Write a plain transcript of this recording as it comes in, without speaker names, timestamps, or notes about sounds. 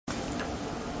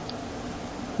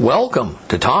Welcome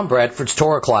to Tom Bradford's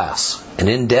Torah class, an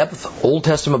in-depth Old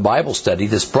Testament Bible study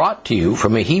that's brought to you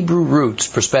from a Hebrew roots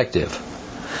perspective.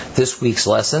 This week's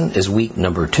lesson is week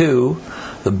number 2,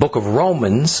 the book of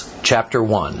Romans, chapter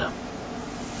 1.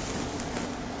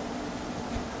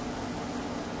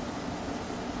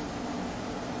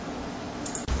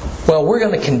 Well, we're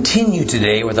going to continue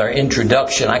today with our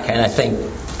introduction. I kind of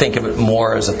think of it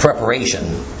more as a preparation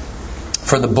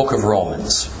for the book of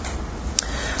Romans.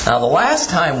 Now, the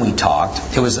last time we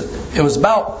talked, it was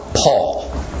about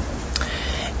Paul.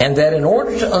 And that in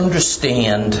order to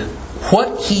understand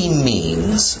what he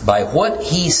means by what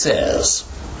he says,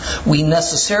 we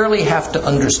necessarily have to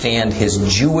understand his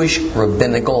Jewish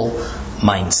rabbinical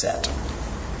mindset.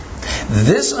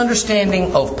 This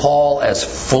understanding of Paul as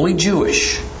fully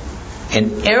Jewish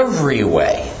in every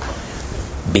way,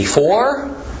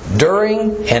 before,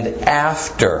 during, and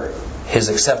after his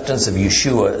acceptance of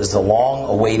Yeshua as the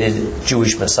long-awaited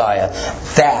Jewish Messiah,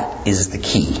 that is the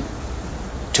key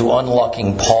to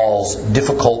unlocking Paul's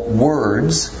difficult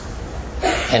words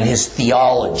and his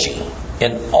theology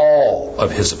in all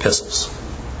of his epistles.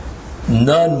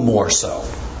 None more so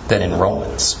than in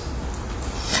Romans.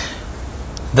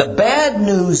 The bad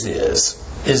news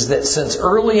is that since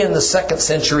early in the 2nd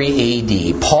century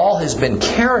AD, Paul has been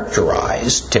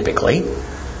characterized, typically,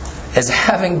 as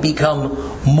having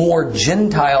become more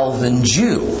Gentile than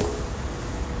Jew.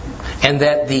 And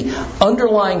that the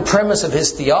underlying premise of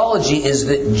his theology is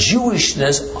that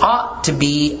Jewishness ought to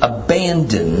be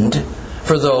abandoned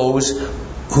for those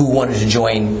who wanted to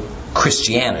join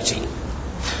Christianity.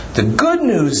 The good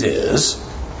news is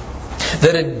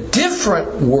that a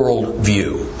different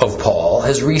worldview of Paul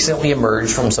has recently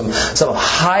emerged from some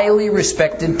highly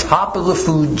respected,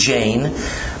 top-of-the-food chain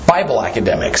Bible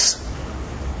academics.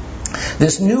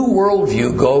 This new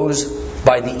worldview goes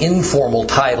by the informal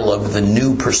title of the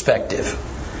New Perspective.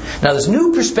 Now, this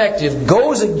new perspective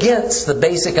goes against the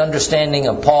basic understanding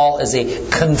of Paul as a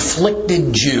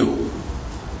conflicted Jew,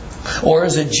 or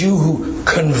as a Jew who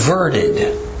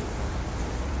converted.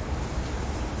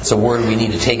 It's a word we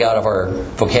need to take out of our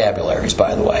vocabularies,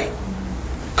 by the way.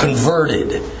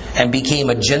 Converted and became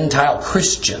a Gentile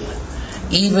Christian,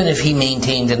 even if he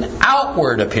maintained an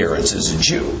outward appearance as a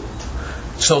Jew,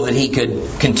 so that he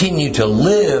could continue to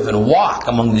live and walk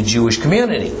among the Jewish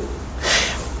community.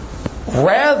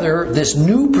 Rather, this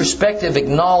new perspective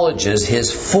acknowledges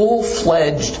his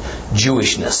full-fledged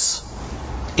Jewishness.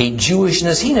 A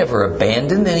Jewishness he never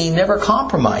abandoned and he never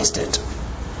compromised it.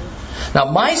 Now,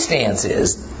 my stance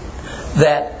is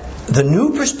that the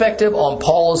new perspective on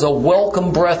Paul is a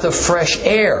welcome breath of fresh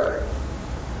air.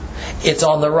 It's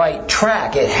on the right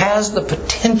track. It has the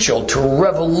potential to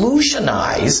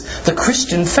revolutionize the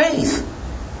Christian faith.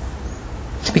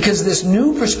 Because this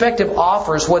new perspective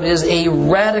offers what is a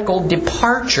radical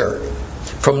departure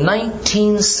from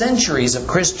 19 centuries of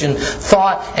Christian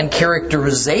thought and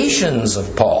characterizations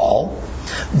of Paul.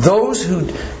 Those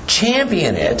who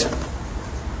champion it,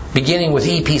 beginning with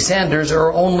E.P. Sanders,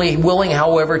 are only willing,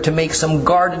 however, to make some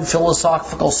guarded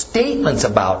philosophical statements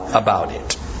about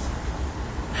it.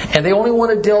 And they only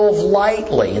want to delve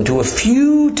lightly into a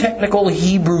few technical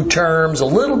Hebrew terms, a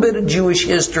little bit of Jewish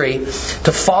history,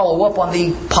 to follow up on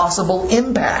the possible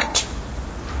impact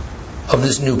of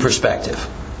this new perspective.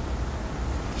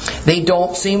 They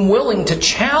don't seem willing to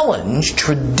challenge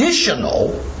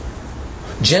traditional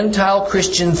Gentile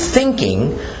Christian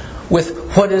thinking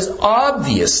with what is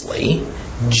obviously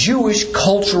Jewish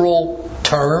cultural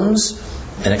terms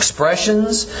and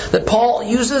expressions that Paul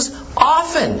uses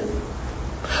often,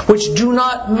 which do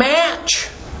not match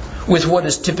with what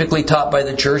is typically taught by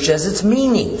the church as its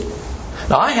meaning.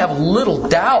 Now, I have little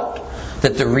doubt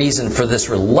that the reason for this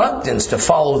reluctance to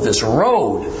follow this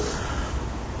road,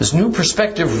 this new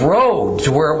perspective road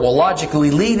to where it will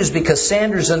logically lead, is because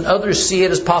Sanders and others see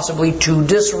it as possibly too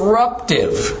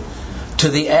disruptive to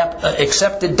the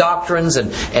accepted doctrines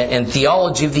and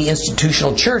theology of the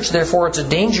institutional church. Therefore, it's a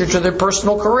danger to their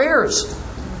personal careers.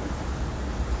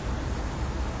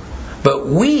 But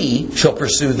we shall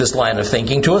pursue this line of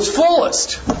thinking to its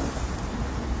fullest.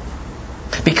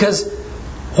 Because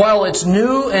while it's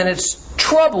new and it's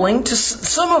troubling to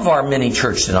some of our many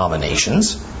church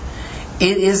denominations,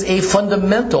 it is a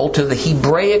fundamental to the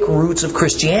Hebraic roots of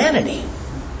Christianity,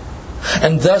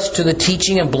 and thus to the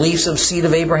teaching and beliefs of Seed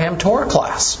of Abraham Torah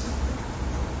class.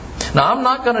 Now, I'm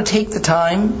not going to take the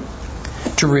time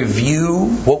to review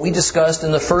what we discussed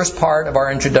in the first part of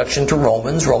our introduction to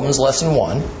Romans Lesson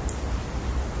 1.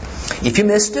 If you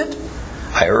missed it,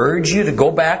 I urge you to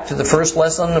go back to the first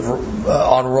lesson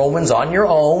on Romans on your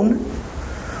own,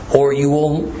 or you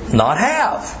will not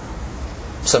have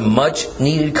some much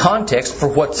needed context for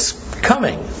what's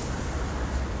coming.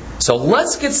 So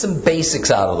let's get some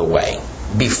basics out of the way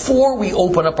before we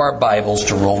open up our Bibles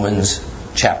to Romans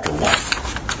chapter 1.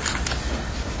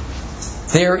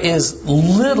 There is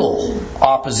little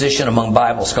opposition among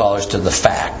Bible scholars to the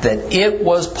fact that it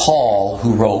was Paul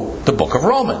who wrote the book of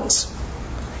Romans.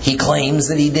 He claims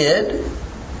that he did,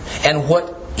 and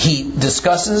what he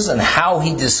discusses and how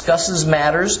he discusses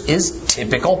matters is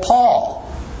typical Paul.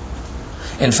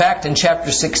 In fact, in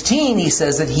chapter 16, he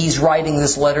says that he's writing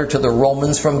this letter to the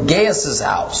Romans from Gaius'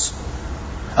 house,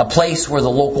 a place where the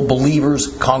local believers'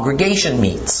 congregation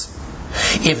meets.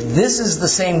 If this is the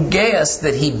same Gaius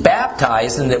that he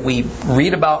baptized and that we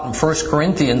read about in 1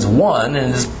 Corinthians 1,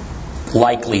 and it is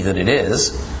likely that it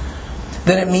is,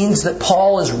 then it means that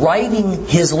Paul is writing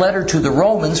his letter to the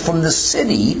Romans from the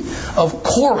city of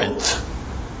Corinth.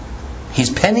 He's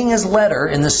penning his letter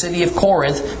in the city of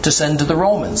Corinth to send to the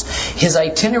Romans. His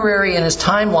itinerary and his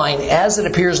timeline, as it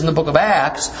appears in the book of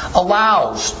Acts,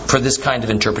 allows for this kind of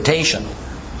interpretation.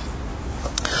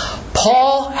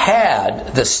 Paul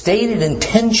had the stated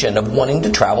intention of wanting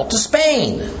to travel to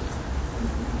Spain.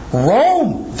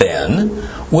 Rome, then,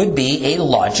 would be a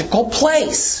logical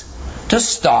place to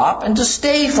stop and to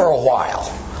stay for a while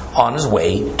on his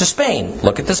way to Spain.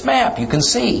 Look at this map, you can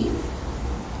see.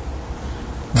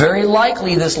 Very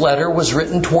likely this letter was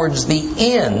written towards the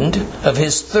end of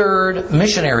his third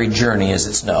missionary journey, as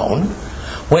it's known,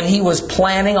 when he was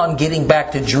planning on getting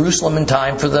back to Jerusalem in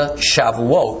time for the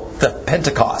Shavuot, the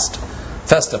Pentecost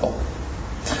festival.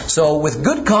 So with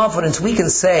good confidence we can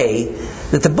say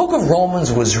that the book of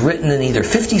Romans was written in either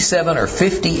 57 or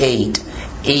 58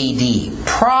 AD,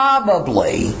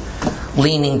 probably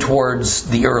leaning towards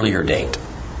the earlier date.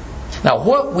 Now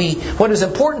what is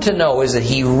important to know is that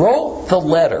he wrote the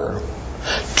letter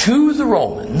to the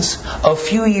Romans a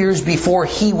few years before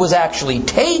he was actually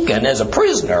taken as a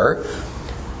prisoner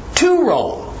to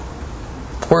Rome,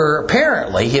 where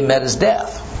apparently he met his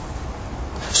death.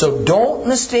 So don't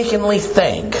mistakenly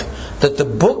think that the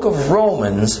book of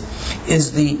Romans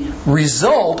is the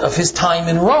result of his time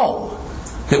in Rome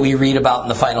that we read about in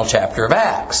the final chapter of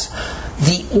Acts.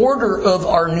 The order of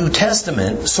our New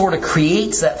Testament sort of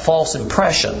creates that false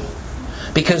impression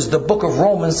because the book of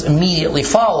Romans immediately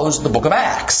follows the book of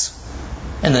Acts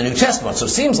in the New Testament. So it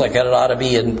seems like it ought to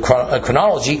be in a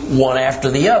chronology, one after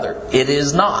the other. It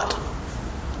is not.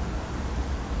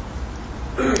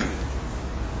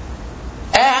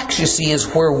 Acts, you see, is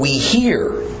where we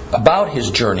hear about his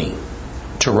journey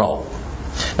to Rome.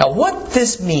 Now, what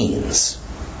this means,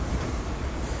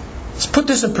 let's put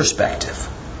this in perspective.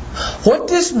 What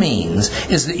this means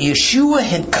is that Yeshua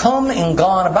had come and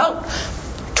gone about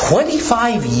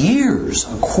 25 years,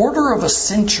 a quarter of a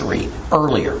century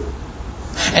earlier.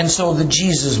 And so the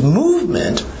Jesus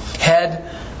movement had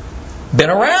been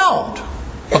around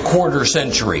a quarter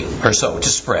century or so to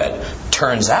spread.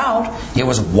 Turns out it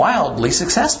was wildly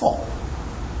successful.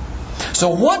 So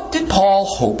what did Paul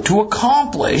hope to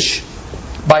accomplish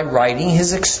by writing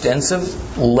his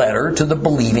extensive letter to the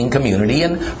believing community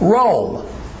in Rome?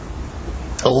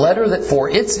 A letter that for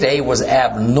its day was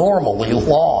abnormally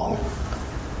long.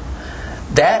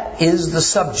 That is the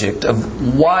subject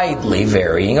of widely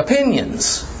varying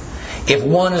opinions. If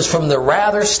one is from the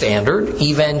rather standard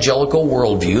evangelical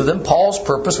worldview, then Paul's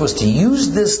purpose was to use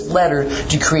this letter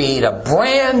to create a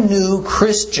brand new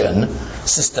Christian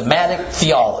systematic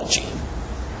theology.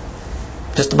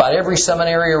 Just about every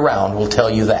seminary around will tell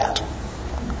you that.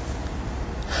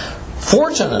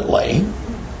 Fortunately,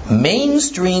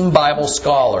 mainstream Bible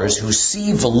scholars who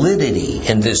see validity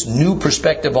in this new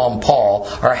perspective on Paul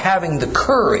are having the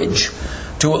courage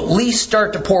to at least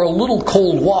start to pour a little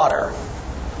cold water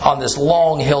on this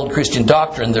long-held Christian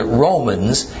doctrine that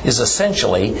Romans is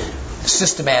essentially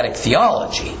systematic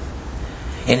theology.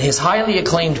 In his highly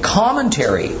acclaimed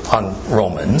commentary on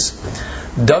Romans,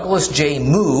 Douglas J.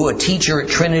 Moo, a teacher at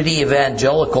Trinity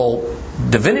Evangelical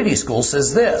Divinity School,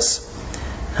 says this: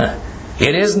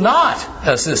 "It is not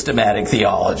a systematic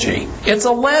theology. It's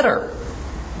a letter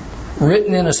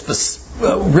written in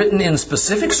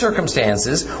specific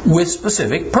circumstances with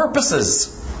specific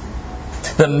purposes.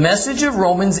 The message of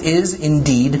Romans is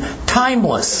indeed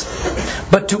timeless.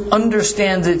 But to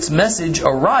understand its message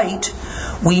aright,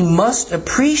 we must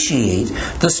appreciate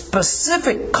the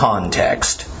specific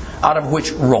context out of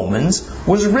which Romans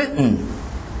was written."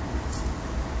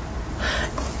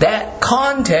 That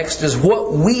context is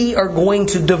what we are going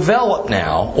to develop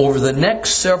now over the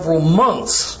next several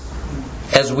months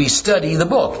as we study the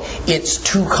book. It's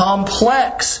too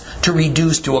complex to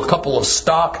reduce to a couple of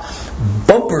stock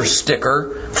bumper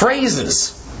sticker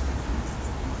phrases.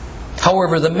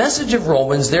 However, the message of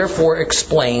Romans therefore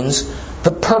explains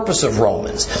the purpose of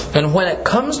Romans. And when it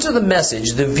comes to the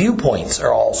message, the viewpoints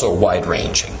are also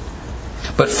wide-ranging.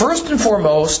 But first and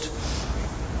foremost,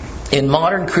 in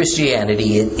modern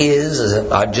Christianity, it is,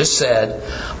 as I've just said,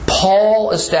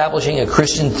 Paul establishing a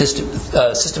Christian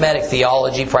systematic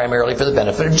theology primarily for the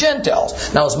benefit of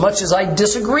Gentiles. Now, as much as I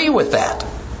disagree with that,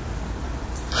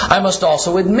 I must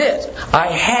also admit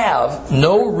I have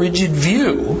no rigid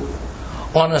view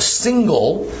on a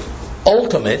single,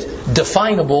 ultimate,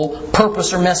 definable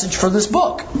purpose or message for this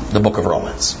book, the book of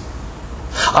Romans.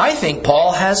 I think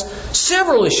Paul has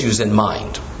several issues in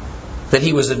mind that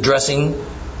he was addressing,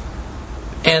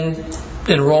 and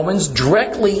in Romans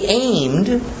directly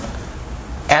aimed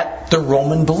at the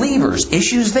Roman believers,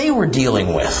 issues they were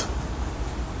dealing with.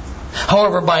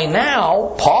 However, by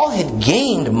now, Paul had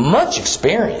gained much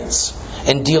experience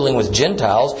in dealing with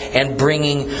Gentiles and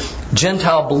bringing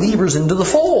Gentile believers into the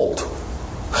fold.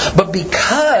 But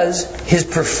because his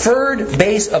preferred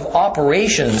base of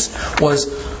operations was,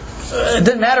 it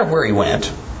didn't matter where he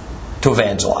went to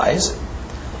evangelize,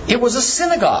 it was a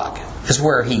synagogue is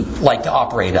where he liked to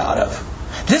operate out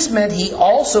of. This meant he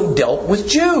also dealt with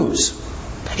Jews.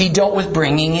 He dealt with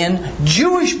bringing in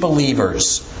Jewish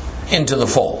believers into the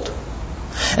fold.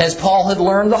 As Paul had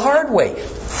learned the hard way,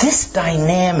 this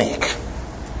dynamic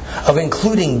of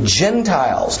including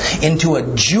Gentiles into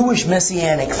a Jewish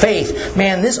messianic faith,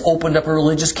 man, this opened up a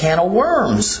religious can of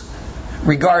worms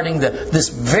regarding this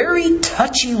very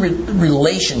touchy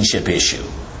relationship issue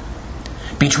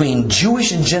between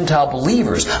Jewish and Gentile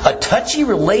believers. A touchy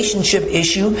relationship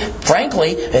issue,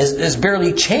 frankly, has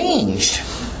barely changed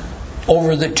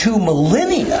over the 2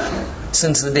 millennia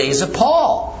since the days of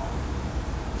Paul.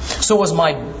 So as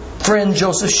my friend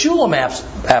Joseph Shulam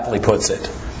aptly puts it,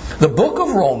 the book of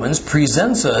Romans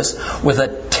presents us with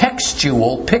a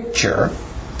textual picture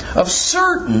of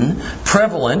certain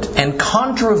prevalent and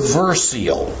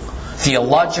controversial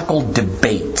theological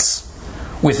debates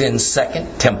within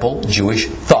Second Temple Jewish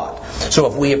thought. So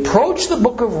if we approach the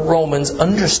book of Romans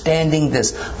understanding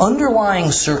this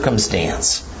underlying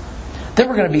circumstance, then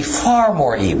we're going to be far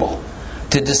more able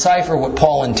to decipher what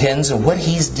Paul intends and what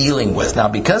he's dealing with. Now,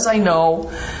 because I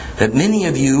know that many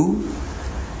of you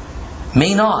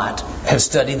may not have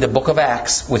studied the book of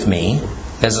Acts with me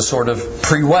as a sort of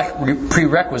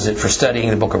prerequisite for studying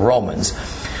the book of Romans,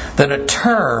 that a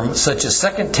term such as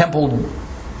Second Temple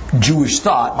Jewish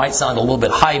thought might sound a little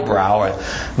bit highbrow or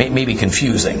maybe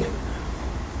confusing.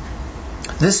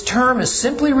 This term is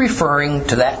simply referring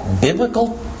to that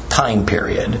biblical time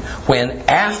period when,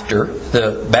 after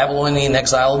the Babylonian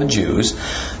exile of the Jews,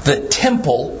 the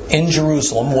temple in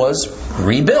Jerusalem was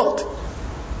rebuilt.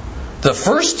 The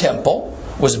first temple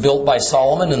was built by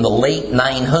Solomon in the late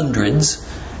 900s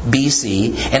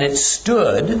BC, and it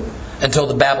stood until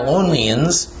the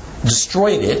Babylonians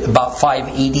destroyed it about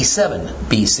 587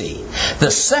 BC.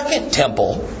 The second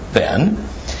temple, then,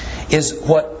 is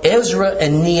what Ezra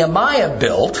and Nehemiah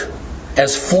built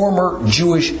as former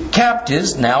Jewish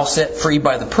captives, now set free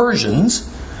by the Persians,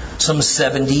 some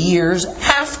 70 years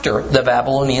after the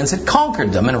Babylonians had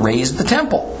conquered them and razed the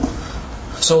temple.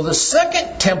 So the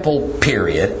Second Temple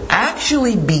period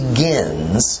actually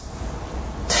begins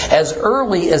as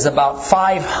early as about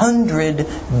 500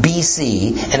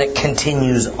 BC, and it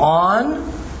continues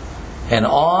on and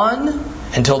on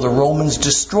until the Romans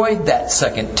destroyed that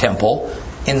Second Temple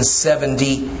in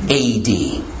 70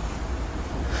 AD.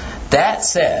 That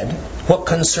said, what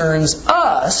concerns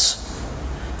us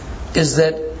is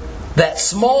that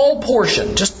small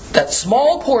portion, just that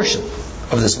small portion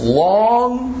of this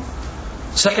long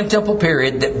Second Temple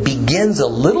period that begins a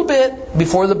little bit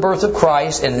before the birth of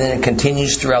Christ and then it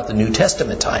continues throughout the New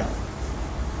Testament time.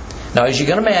 Now, as you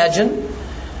can imagine,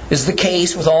 is the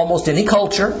case with almost any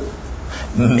culture.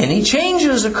 Many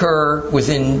changes occurred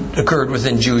within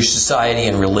Jewish society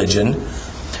and religion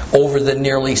over the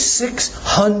nearly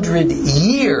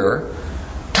 600-year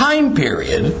time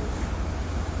period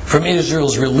from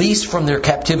Israel's release from their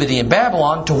captivity in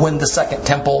Babylon to when the Second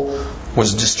Temple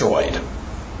was destroyed.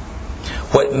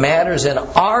 What matters in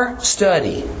our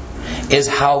study is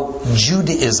how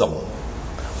Judaism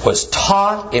was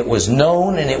taught, it was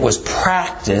known, and it was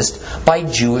practiced by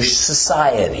Jewish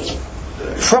society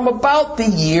from about the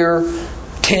year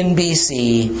 10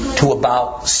 BC to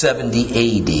about 70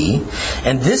 AD.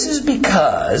 And this is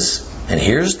because, and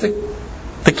here's the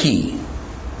key,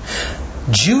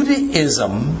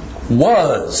 Judaism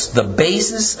was the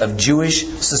basis of Jewish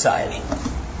society.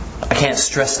 I can't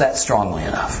stress that strongly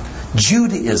enough.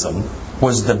 Judaism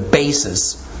was the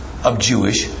basis of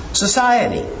Jewish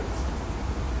society.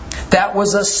 That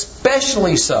was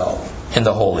especially so in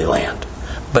the Holy Land.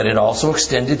 But it also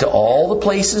extended to all the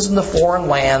places in the foreign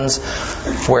lands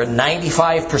where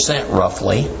 95%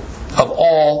 roughly of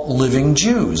all living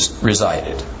Jews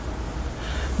resided.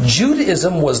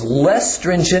 Judaism was less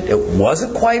stringent. It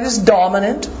wasn't quite as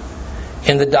dominant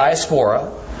in the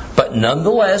diaspora. But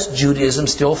nonetheless, Judaism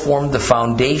still formed the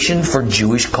foundation for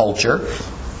Jewish culture,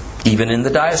 even in the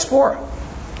diaspora.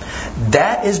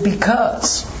 That is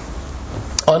because,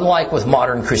 unlike with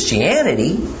modern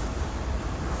Christianity,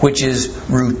 which is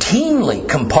routinely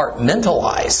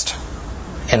compartmentalized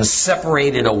and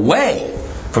separated away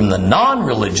from the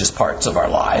non-religious parts of our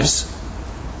lives,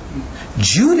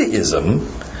 Judaism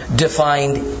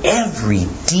defined every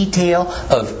detail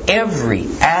of every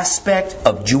aspect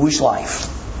of Jewish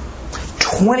life.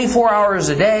 24 hours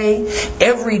a day,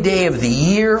 every day of the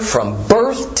year, from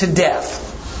birth to death.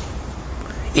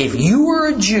 If you were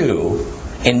a Jew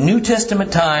in New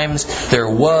Testament times, there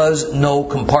was no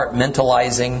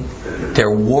compartmentalizing.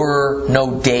 There were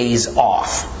no days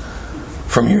off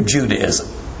from your Judaism.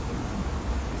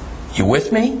 You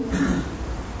with me?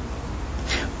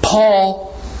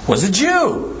 Paul was a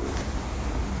Jew.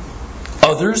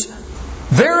 Others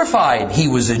verified he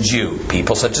was a Jew.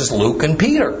 People such as Luke and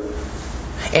Peter.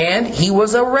 And he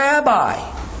was a rabbi,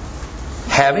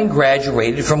 having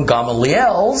graduated from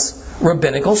Gamaliel's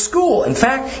rabbinical school. In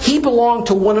fact, he belonged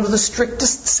to one of the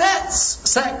strictest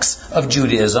sects of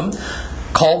Judaism,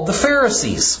 called the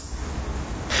Pharisees.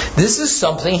 This is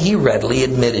something he readily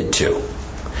admitted to.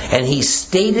 And he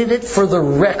stated it for the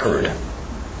record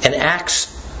in Acts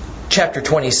chapter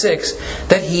 26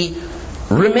 that he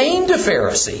remained a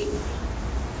Pharisee.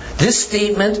 This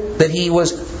statement that he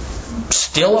was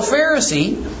still a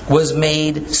Pharisee was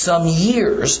made some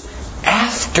years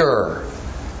after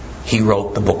he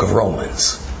wrote the book of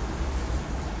Romans.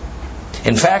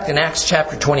 In fact, in Acts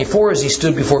chapter 24, as he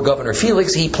stood before Governor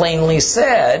Felix, he plainly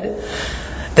said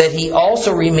that he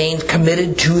also remained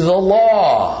committed to the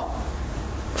law.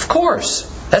 Of course,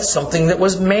 that's something that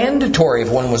was mandatory if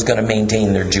one was going to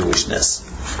maintain their Jewishness.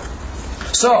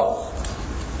 So,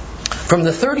 from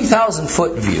the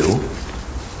 30,000-foot view,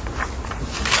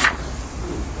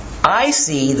 I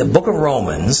see the book of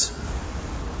Romans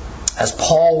as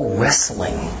Paul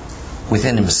wrestling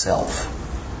within himself.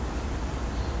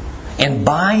 And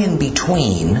by and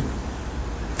between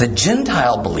the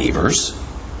Gentile believers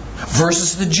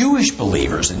versus the Jewish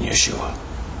believers in Yeshua.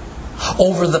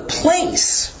 Over the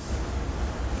place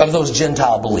of those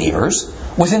Gentile believers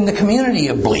within the community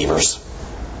of believers,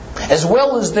 as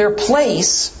well as their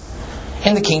place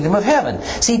in the kingdom of heaven.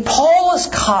 See, Paul is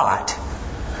caught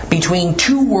between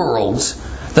two worlds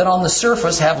that on the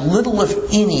surface have little,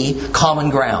 if any, common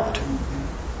ground.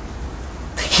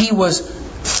 He was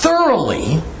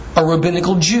thoroughly a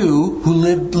rabbinical Jew who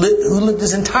lived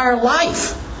his entire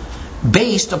life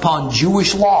based upon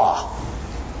Jewish law,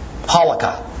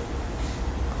 halakha.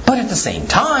 But at the same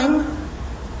time,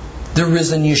 the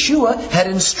risen Yeshua had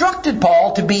instructed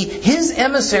Paul to be his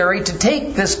emissary to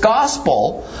take this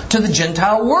gospel to the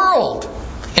Gentile world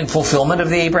in fulfillment of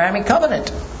the Abrahamic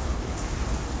covenant.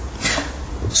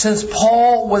 Since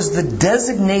Paul was the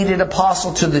designated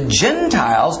apostle to the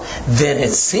Gentiles, then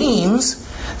it seems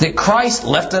that Christ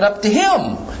left it up to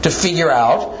him to figure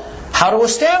out how to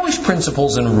establish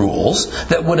principles and rules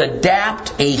that would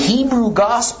adapt a Hebrew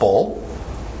gospel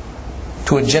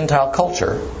to a Gentile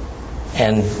culture,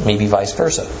 and maybe vice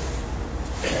versa.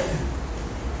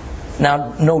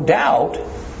 Now, no doubt,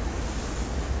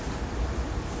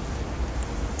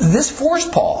 this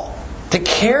forced Paul to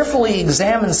carefully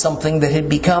examine something that had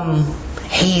become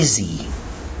hazy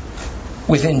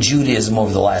within Judaism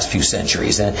over the last few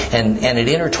centuries, and it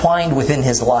intertwined within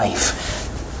his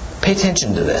life. Pay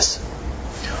attention to this.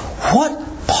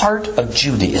 What part of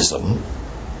Judaism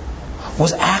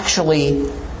was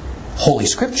actually Holy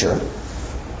Scripture,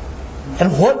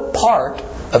 and what part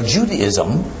of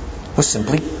Judaism was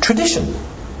simply tradition?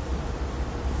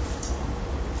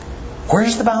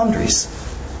 Where's the boundaries?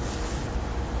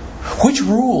 Which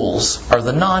rules are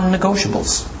the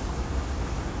non-negotiables?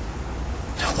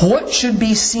 What should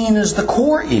be seen as the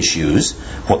core issues?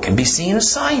 What can be seen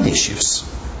as side issues?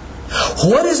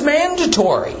 What is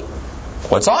mandatory?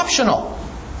 What's optional?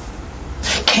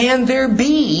 Can there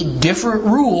be different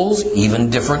rules, even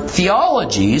different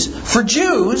theologies, for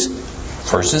Jews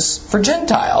versus for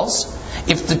Gentiles,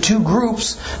 if the two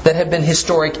groups that have been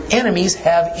historic enemies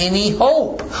have any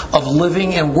hope of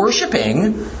living and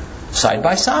worshiping side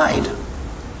by side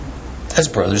as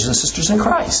brothers and sisters in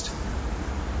Christ?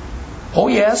 Oh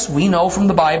yes, we know from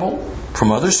the Bible,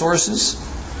 from other sources,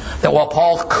 that while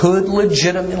Paul could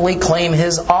legitimately claim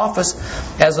his office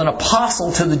as an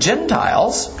apostle to the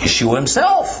Gentiles, Yeshua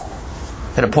himself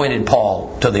had appointed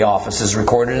Paul to the office as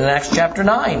recorded in Acts chapter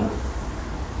 9.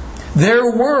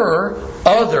 There were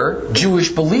other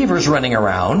Jewish believers running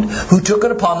around who took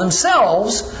it upon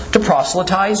themselves to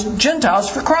proselytize Gentiles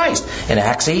for Christ. In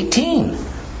Acts 18,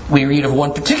 we read of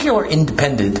one particular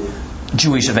independent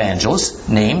Jewish evangelist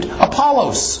named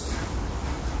Apollos.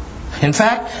 In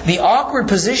fact, the awkward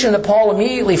position that Paul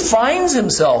immediately finds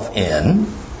himself in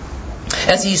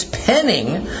as he's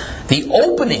penning the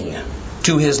opening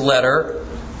to his letter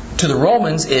to the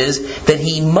Romans is that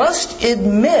he must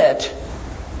admit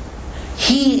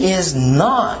he is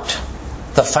not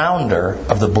the founder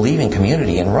of the believing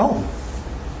community in Rome.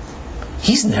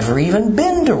 He's never even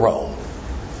been to Rome.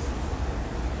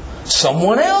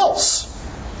 Someone else,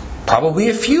 probably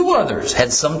a few others,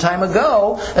 had some time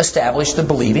ago established the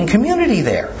believing community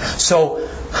there. So,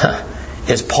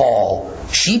 is Paul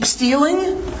sheep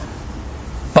stealing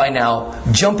by now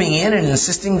jumping in and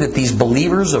insisting that these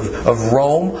believers of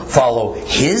Rome follow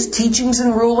his teachings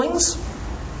and rulings?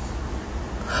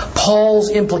 Paul's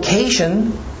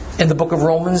implication in the book of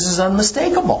Romans is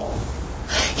unmistakable.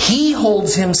 He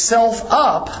holds himself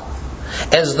up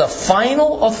as the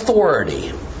final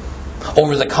authority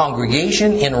over the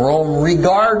congregation in Rome,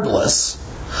 regardless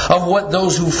of what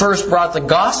those who first brought the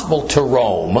gospel to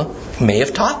Rome may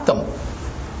have taught them.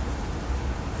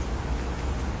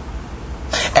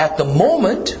 At the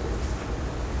moment,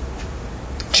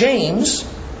 James,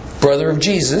 brother of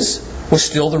Jesus, was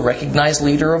still the recognized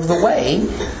leader of the way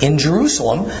in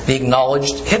Jerusalem, the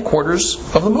acknowledged headquarters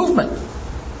of the movement.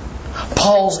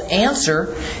 Paul's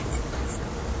answer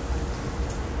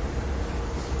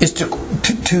is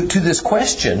to this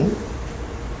question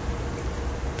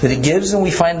that he gives, and we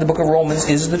find in the book of Romans,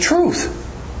 is the truth.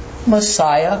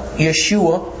 Messiah,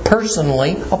 Yeshua,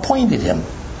 personally appointed him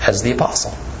as the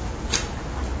apostle.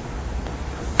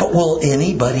 But will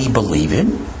anybody believe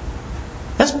him?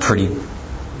 That's pretty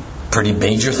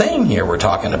major thing here we're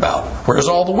talking about. Where's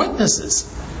all the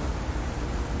witnesses?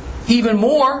 Even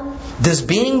more, does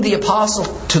being the apostle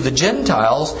to the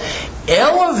Gentiles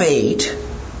elevate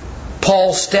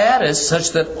Paul's status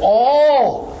such that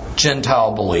all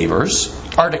Gentile believers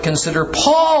are to consider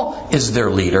Paul as their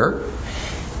leader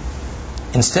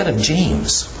instead of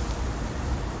James?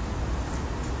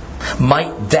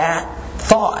 Might that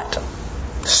thought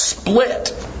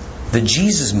split the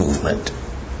Jesus movement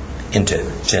into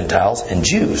Gentiles and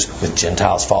Jews, with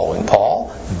Gentiles following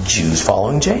Paul, Jews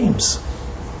following James?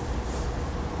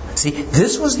 See,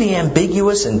 this was the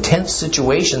ambiguous and tense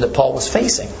situation that Paul was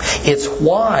facing. It's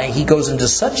why he goes into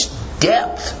such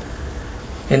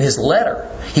depth in his letter.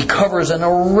 He covers an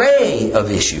array of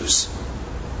issues.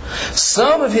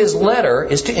 Some of his letter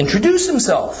is to introduce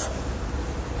himself.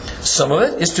 Some of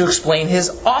it is to explain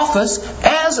his office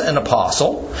as an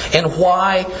apostle and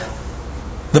why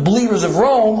the believers of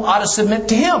Rome ought to submit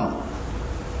to him.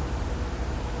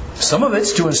 Some of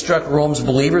it's to instruct Rome's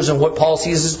believers in what Paul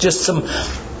sees as just some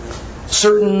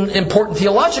certain important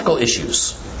theological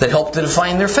issues that help to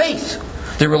define their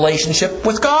faith, their relationship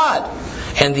with God,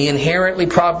 and the inherently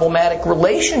problematic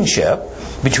relationship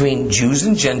between Jews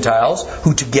and Gentiles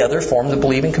who together form the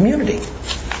believing community.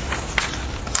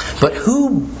 But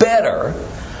who better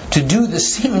to do the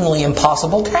seemingly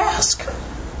impossible task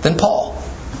than Paul?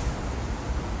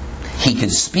 He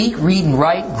could speak, read, and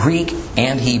write Greek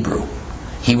and Hebrew.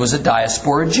 He was a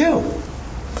diaspora Jew.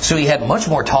 So he had much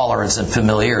more tolerance and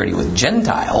familiarity with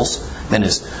Gentiles than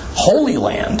his Holy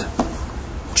Land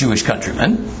Jewish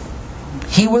countrymen.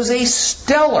 He was a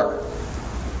stellar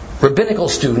rabbinical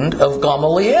student of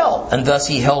Gamaliel, and thus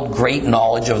he held great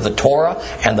knowledge of the Torah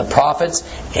and the prophets,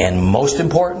 and most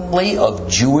importantly, of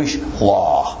Jewish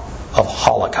law, of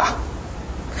Halakha.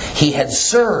 He had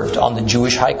served on the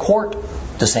Jewish high court,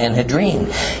 the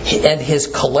Sanhedrin, and his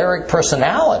choleric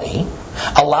personality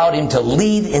allowed him to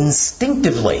lead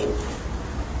instinctively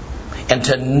and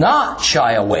to not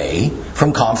shy away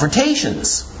from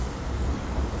confrontations.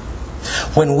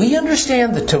 When we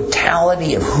understand the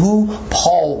totality of who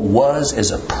Paul was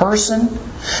as a person,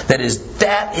 that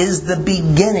is the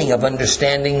beginning of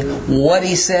understanding what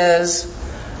he says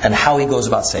and how he goes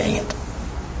about saying it.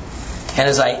 And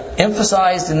as I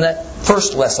emphasized in that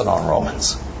first lesson on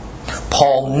Romans,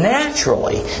 Paul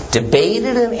naturally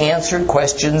debated and answered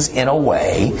questions in a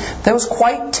way that was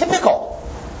quite typical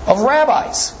of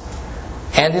rabbis.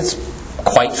 And it's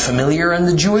quite familiar in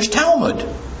the Jewish Talmud.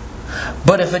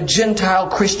 But if a Gentile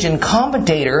Christian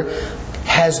commentator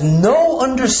has no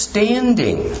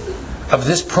understanding of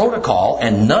this protocol,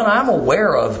 and none I'm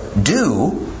aware of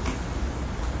do,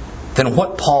 then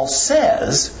what Paul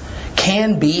says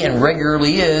can be and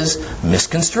regularly is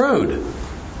misconstrued.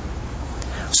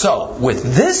 So,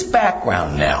 with this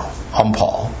background now on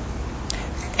Paul,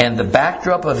 and the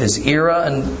backdrop of his era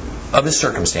and of his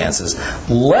circumstances,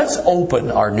 let's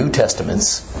open our New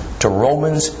Testaments to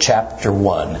Romans chapter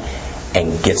 1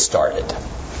 and get started.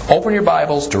 Open your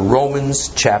Bibles to Romans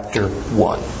chapter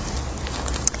 1.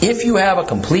 If you have a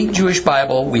complete Jewish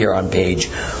Bible, we are on page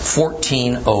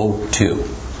 1402.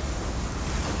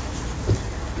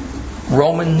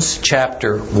 Romans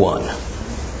chapter 1.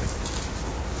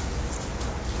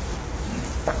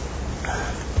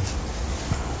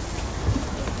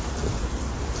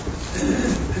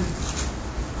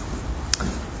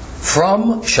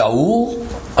 From Shaul,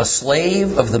 a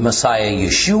slave of the Messiah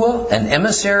Yeshua, an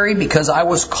emissary because I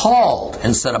was called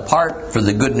and set apart for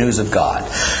the good news of God.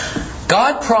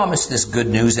 God promised this good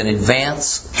news in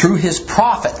advance through His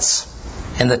prophets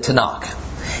in the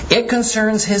Tanakh. It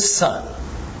concerns His Son.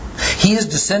 He is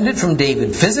descended from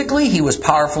David physically. He was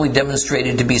powerfully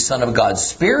demonstrated to be Son of God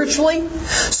spiritually,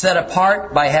 set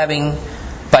apart by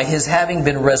His having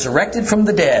been resurrected from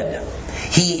the dead.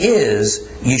 He is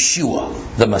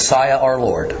Yeshua, the Messiah our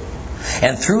Lord.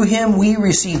 And through Him we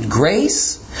received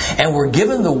grace and were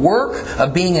given the work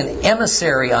of being an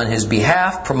emissary on His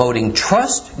behalf, promoting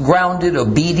trust-grounded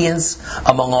obedience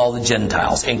among all the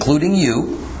Gentiles, including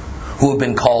you, who have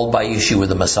been called by Yeshua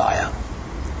the Messiah.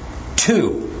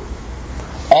 2.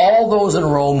 All those in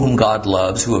Rome whom God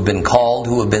loves, who have been called,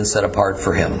 who have been set apart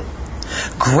for Him.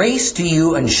 Grace to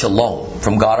you and shalom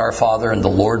from God our Father and the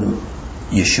Lord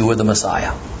Yeshua the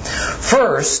Messiah.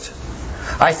 First,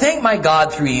 I thank my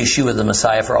God through Yeshua the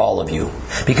Messiah for all of you,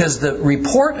 because the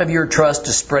report of your trust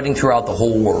is spreading throughout the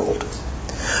whole world.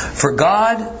 For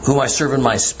God, whom I serve in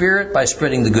my spirit by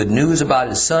spreading the good news about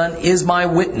His Son, is my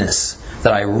witness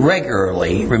that I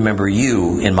regularly remember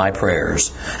you in my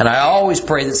prayers. And I always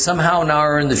pray that somehow now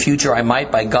or in the future I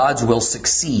might by God's will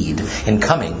succeed in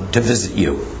coming to visit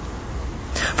you.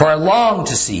 For I long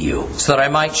to see you, so that I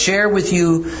might share with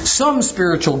you some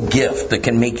spiritual gift that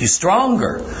can make you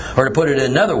stronger, or to put it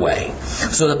another way,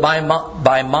 so that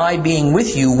by my being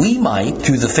with you, we might,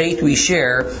 through the faith we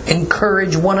share,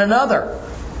 encourage one another.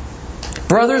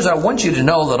 Brothers, I want you to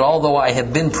know that although I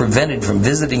have been prevented from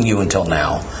visiting you until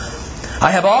now,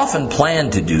 I have often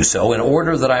planned to do so in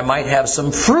order that I might have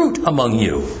some fruit among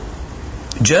you,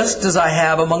 just as I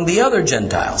have among the other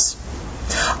Gentiles.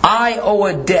 I owe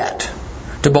a debt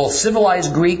to both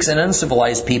civilized Greeks and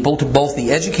uncivilized people, to both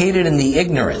the educated and the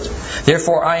ignorant.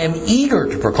 Therefore I am eager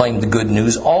to proclaim the good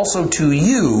news also to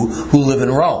you who live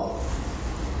in Rome.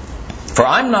 For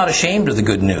I'm not ashamed of the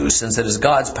good news, since it is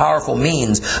God's powerful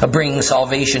means of bringing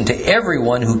salvation to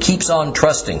everyone who keeps on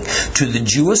trusting, to the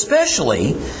Jew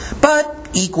especially, but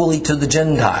equally to the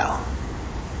Gentile.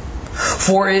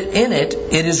 For in it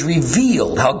is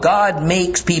revealed how God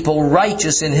makes people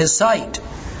righteous in His sight.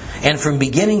 And from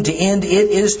beginning to end, it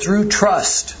is through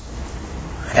trust,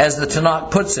 as the Tanakh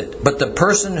puts it. But the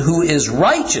person who is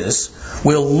righteous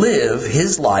will live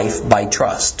his life by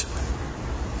trust.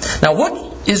 Now,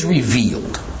 what is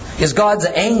revealed is God's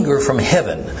anger from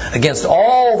heaven against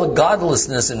all the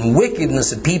godlessness and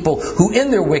wickedness of people who in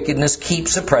their wickedness keep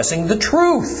suppressing the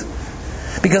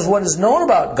truth. Because what is known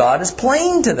about God is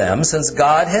plain to them, since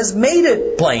God has made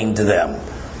it plain to them.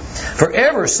 For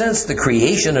ever since the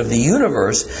creation of the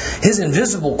universe, His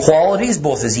invisible qualities,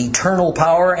 both His eternal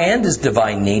power and His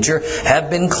divine nature, have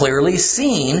been clearly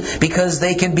seen, because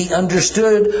they can be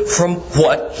understood from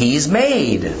what He's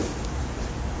made.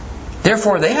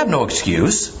 Therefore, they have no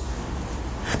excuse,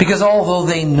 because although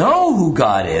they know who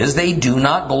God is, they do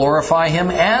not glorify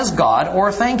Him as God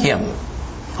or thank Him.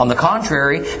 On the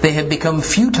contrary, they have become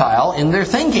futile in their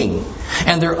thinking,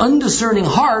 and their undiscerning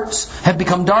hearts have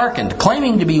become darkened.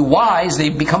 Claiming to be wise,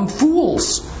 they've become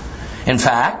fools. In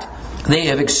fact, they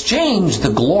have exchanged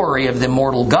the glory of the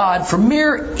immortal God for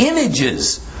mere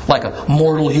images, like a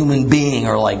mortal human being,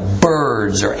 or like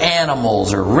birds, or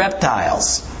animals, or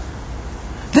reptiles.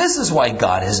 This is why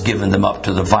God has given them up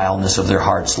to the vileness of their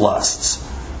hearts' lusts,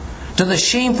 to the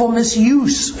shameful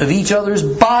misuse of each other's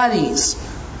bodies.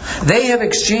 They have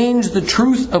exchanged the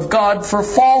truth of God for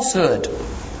falsehood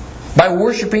by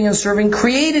worshiping and serving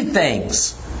created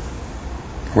things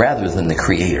rather than the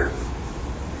Creator.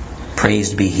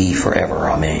 Praised be He forever.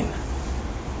 Amen.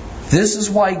 This is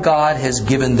why God has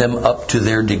given them up to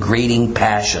their degrading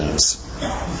passions,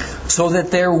 so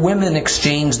that their women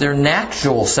exchange their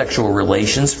natural sexual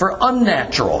relations for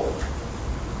unnatural.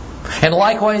 And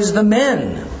likewise the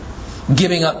men,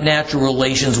 giving up natural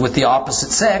relations with the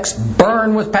opposite sex,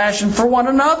 burn with passion for one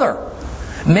another,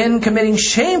 men committing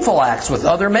shameful acts with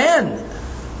other men.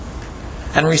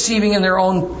 and receiving in their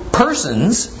own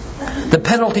persons the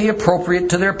penalty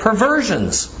appropriate to their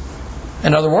perversions.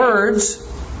 In other words,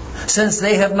 since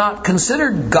they have not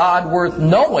considered God worth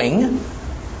knowing,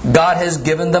 God has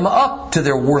given them up to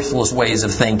their worthless ways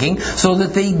of thinking so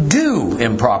that they do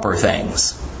improper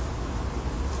things.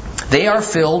 They are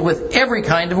filled with every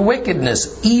kind of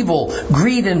wickedness, evil,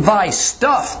 greed, and vice,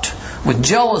 stuffed with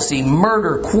jealousy,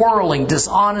 murder, quarreling,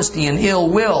 dishonesty, and ill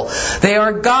will. They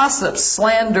are gossips,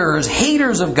 slanderers,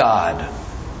 haters of God.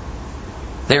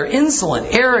 They are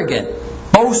insolent, arrogant,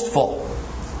 boastful.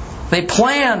 They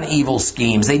plan evil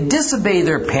schemes. They disobey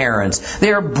their parents.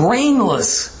 They are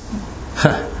brainless,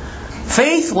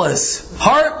 faithless,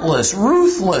 heartless,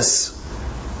 ruthless.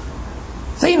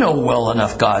 They know well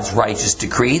enough God's righteous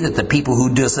decree that the people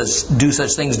who do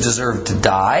such things deserve to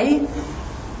die.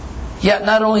 Yet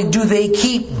not only do they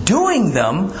keep doing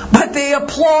them, but they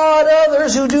applaud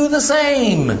others who do the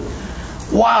same.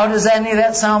 Wow, does any of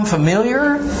that sound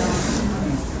familiar?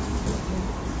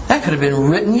 That could have been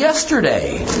written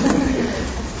yesterday.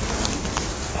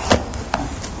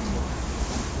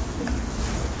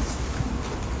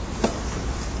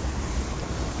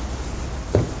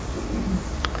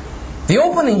 The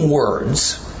opening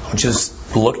words, which is,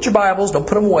 look at your Bibles, don't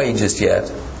put them away just yet,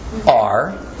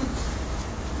 are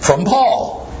from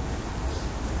Paul.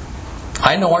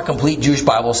 I know our complete Jewish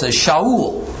Bible says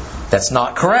Shaul. That's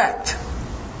not correct.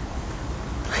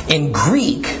 In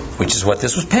Greek, which is what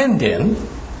this was penned in,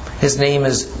 his name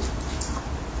is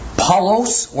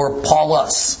Paulos or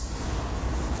Paulus.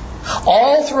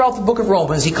 All throughout the book of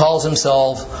Romans, he calls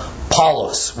himself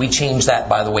Paulus. We changed that,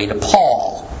 by the way, to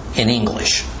Paul in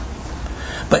English.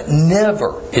 But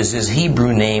never is his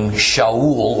Hebrew name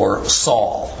Shaul or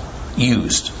Saul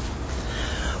used.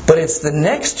 But it's the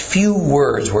next few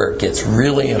words where it gets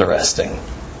really interesting.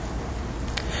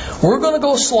 We're going to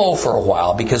go slow for a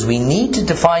while because we need to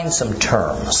define some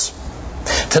terms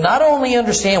to not only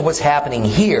understand what's happening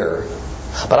here,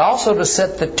 but also to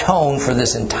set the tone for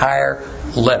this entire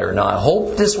letter. Now, I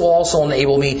hope this will also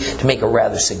enable me to make a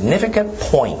rather significant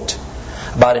point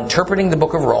about interpreting the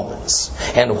book of Romans,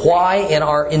 and why in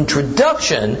our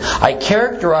introduction I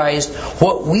characterized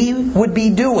what we would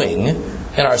be doing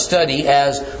in our study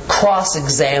as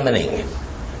cross-examining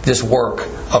this work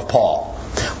of Paul.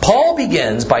 Paul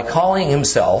begins by calling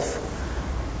himself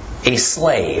a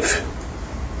slave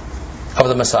of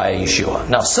the Messiah Yeshua.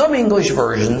 Now, some English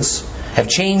versions have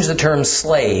changed the term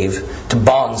slave to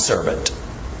bondservant.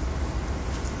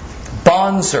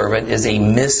 Bondservant is a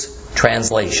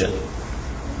mistranslation.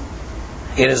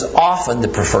 It is often the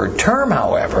preferred term,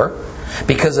 however,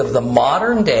 because of the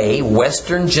modern day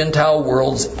Western Gentile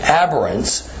world's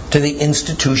abhorrence to the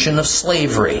institution of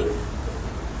slavery.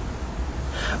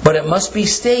 But it must be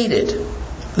stated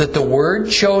that the word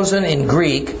chosen in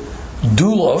Greek,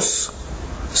 doulos,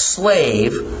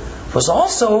 slave, was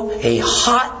also a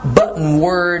hot-button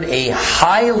word, a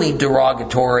highly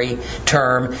derogatory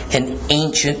term in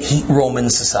ancient Roman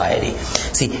society.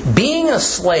 See, being a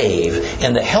slave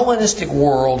in the Hellenistic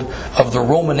world of the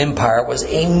Roman Empire was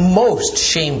a most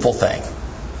shameful thing.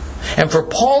 And for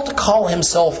Paul to call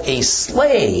himself a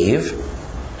slave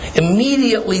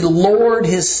immediately lowered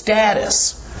his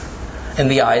status in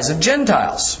the eyes of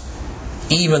Gentiles,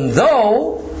 even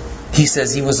though he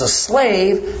says he was a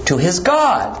slave to his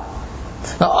God.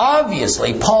 Now,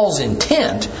 obviously, Paul's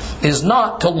intent is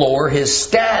not to lower his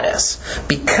status,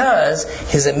 because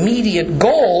his immediate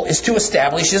goal is to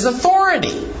establish his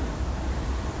authority.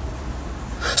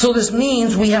 So this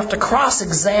means we have to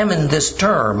cross-examine this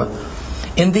term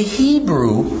in the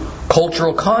Hebrew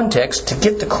cultural context to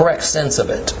get the correct sense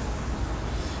of it.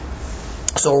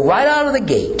 So right out of the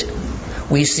gate,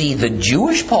 we see the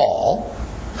Jewish Paul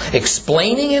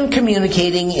explaining and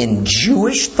communicating in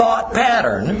Jewish thought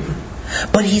pattern,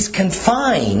 but he's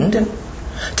confined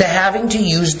to having to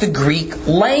use the Greek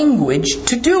language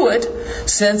to do it,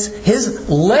 since his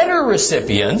letter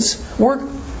recipients were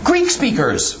Greek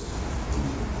speakers.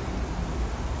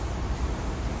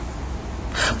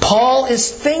 Paul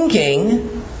is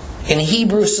thinking in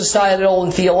Hebrew societal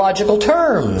and theological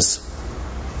terms,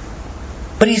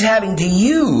 but he's having to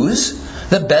use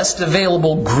the best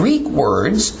available Greek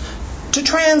words to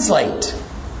translate.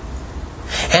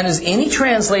 And as any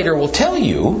translator will tell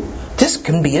you, this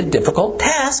can be a difficult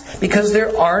task because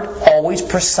there aren't always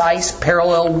precise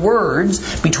parallel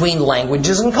words between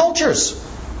languages and cultures.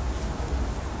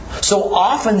 So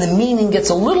often the meaning gets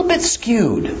a little bit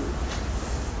skewed.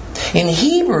 In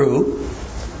Hebrew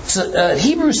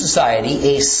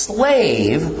society, a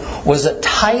slave was a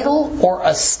title or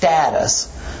a status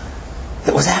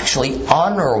that was actually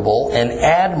honorable and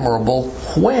admirable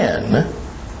when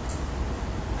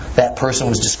that person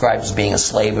was described as being a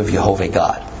slave of Jehovah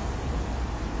God.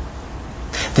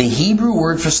 The Hebrew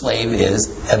word for slave is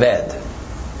eved.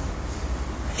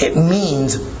 It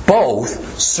means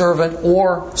both servant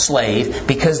or slave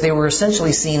because they were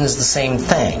essentially seen as the same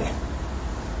thing.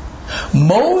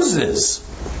 Moses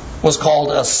was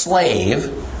called a slave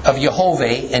of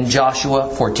Jehovah in Joshua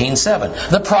 14:7.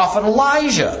 The prophet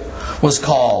Elijah was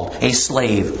called a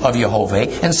slave of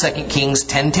Jehovah in 2 Kings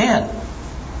 10:10.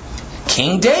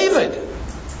 King David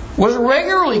was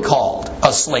regularly called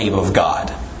a slave of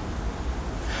God.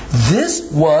 This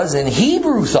was, in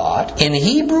Hebrew thought, in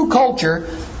Hebrew culture,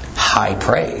 high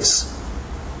praise.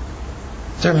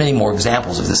 There are many more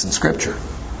examples of this in Scripture.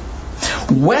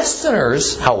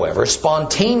 Westerners, however,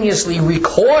 spontaneously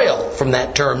recoil from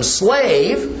that term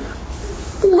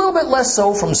slave, a little bit less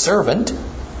so from servant,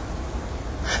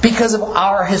 because of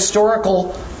our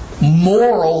historical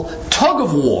moral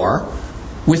tug-of-war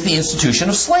with the institution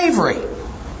of slavery,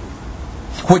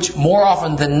 which more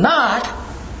often than not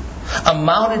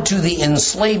amounted to the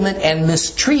enslavement and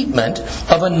mistreatment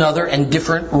of another and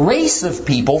different race of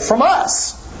people from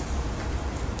us,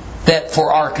 that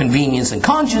for our convenience and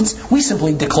conscience we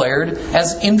simply declared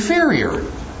as inferior.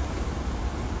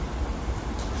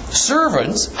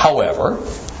 Servants, however,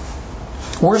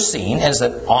 were seen as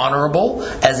an honorable,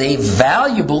 as a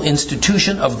valuable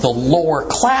institution of the lower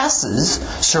classes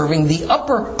serving the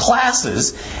upper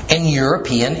classes in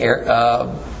European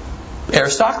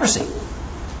aristocracy.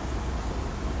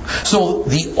 So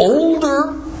the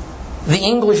older the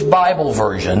English Bible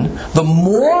version, the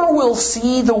more we'll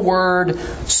see the word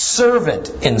servant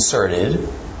inserted,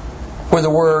 where the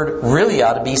word really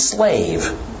ought to be slave.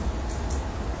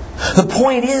 The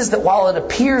point is that while it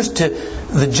appears to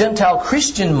the Gentile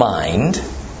Christian mind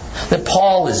that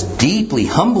Paul is deeply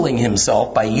humbling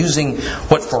himself by using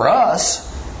what for us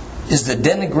is the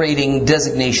denigrating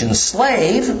designation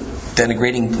slave,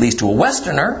 denigrating at least to a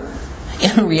Westerner,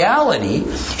 in reality,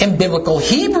 in biblical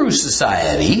Hebrew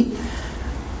society,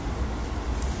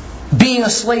 being a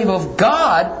slave of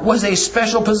God was a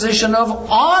special position of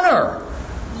honor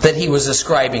that he was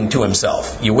ascribing to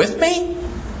himself. You with me?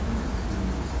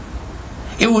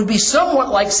 It would be somewhat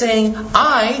like saying,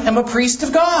 I am a priest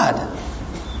of God.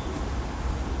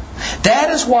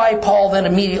 That is why Paul then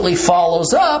immediately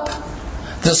follows up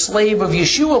the slave of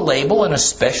Yeshua label, an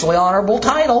especially honorable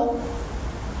title,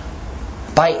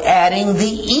 by adding the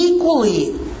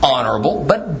equally honorable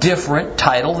but different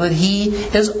title that he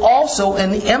is also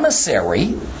an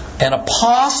emissary, an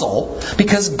apostle,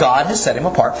 because God has set him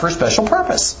apart for a special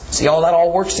purpose. See how that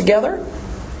all works together?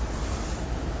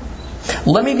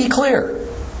 Let me be clear.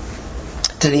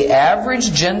 To the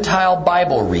average Gentile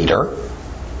Bible reader,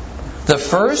 the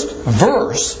first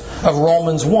verse of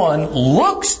Romans 1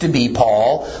 looks to be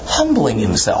Paul humbling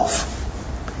himself.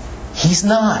 He's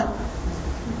not.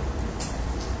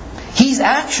 He's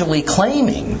actually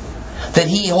claiming that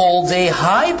he holds a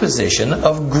high position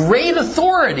of great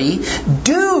authority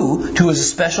due to his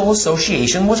special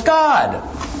association with God.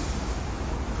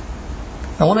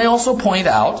 Now, let me also point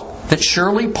out that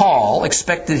surely Paul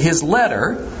expected his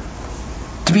letter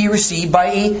to be received by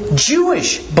a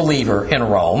Jewish believer in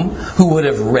Rome who would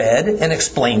have read and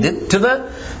explained it to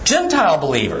the Gentile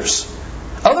believers.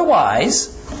 Otherwise,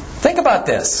 think about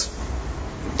this.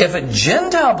 If a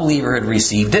Gentile believer had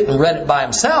received it and read it by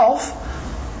himself,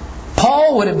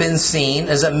 Paul would have been seen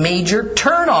as a major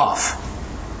turnoff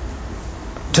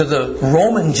to the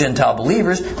Roman Gentile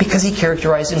believers because he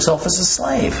characterized himself as a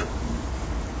slave.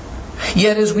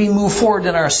 Yet as we move forward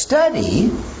in our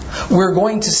study, we're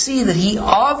going to see that he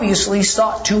obviously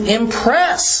sought to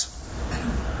impress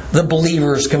the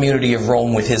believers' community of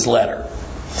Rome with his letter,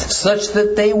 such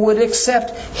that they would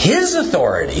accept his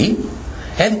authority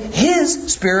and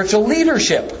his spiritual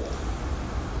leadership.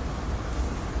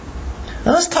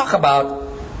 Now let's talk about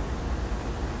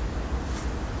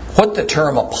what the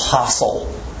term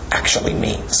apostle actually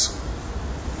means.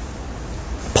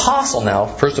 Apostle, now,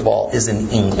 first of all, is an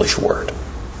English word.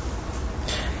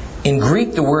 In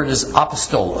Greek, the word is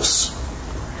apostolos.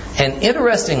 And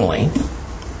interestingly,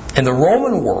 in the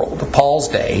Roman world of Paul's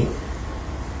day,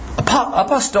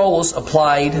 apostolos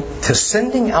applied to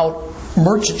sending out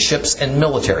merchant ships and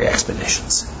military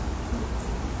expeditions.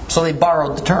 So they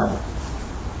borrowed the term.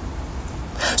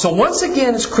 So once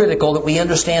again, it's critical that we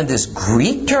understand this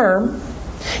Greek term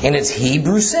in its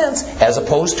Hebrew sense as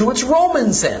opposed to its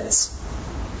Roman sense.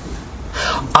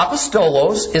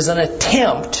 Apostolos is an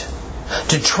attempt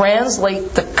to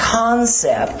translate the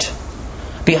concept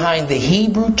behind the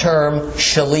Hebrew term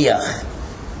shaliach.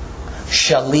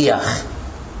 Shaliach.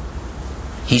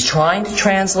 He's trying to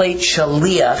translate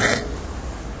shaliach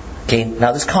Okay,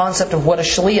 now this concept of what a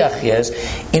shaliach is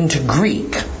into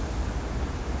Greek,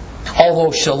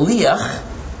 although shaliach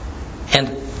and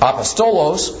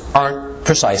apostolos aren't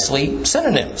precisely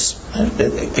synonyms.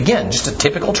 Again, just a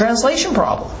typical translation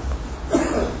problem.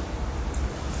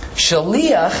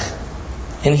 Shaliach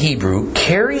in Hebrew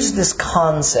carries this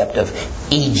concept of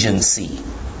agency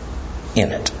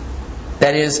in it.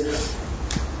 That is,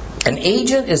 an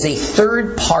agent is a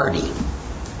third party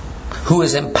who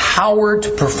is empowered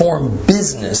to perform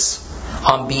business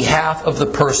on behalf of the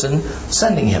person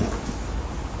sending him.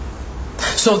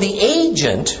 So the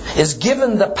agent is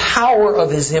given the power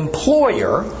of his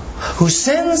employer who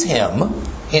sends him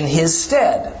in his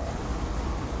stead.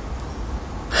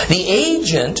 The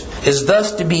agent is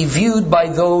thus to be viewed by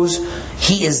those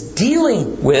he is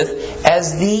dealing with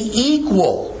as the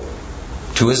equal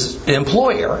to his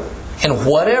employer in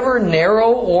whatever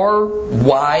narrow or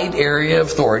wide area of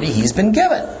authority he's been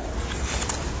given.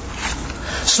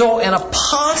 So an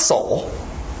apostle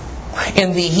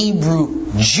in the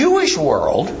Hebrew Jewish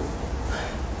world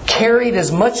carried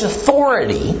as much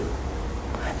authority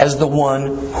as the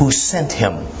one who sent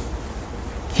him.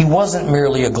 He wasn't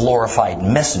merely a glorified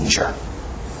messenger.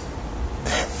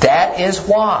 That is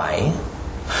why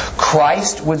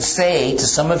Christ would say to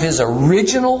some of his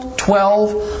original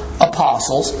 12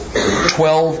 apostles,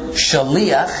 12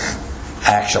 shaliach,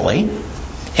 actually,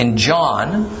 in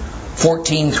John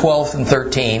 14, 12, and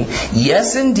 13,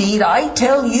 "Yes, indeed, I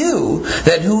tell you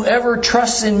that whoever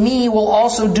trusts in me will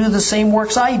also do the same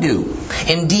works I do.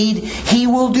 Indeed, he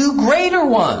will do greater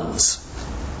ones,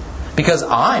 because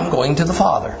I'm going to the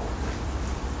Father.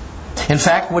 In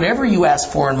fact, whatever you ask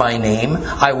for in my name,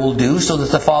 I will do, so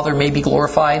that the Father may be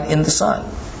glorified in the Son."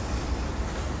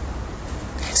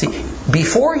 See,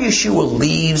 before Yeshua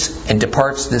leaves and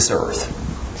departs this earth,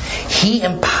 he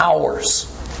empowers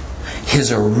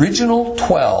his original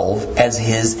 12 as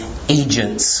his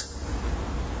agents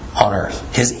on earth.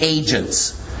 His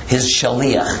agents, his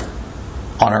shaliach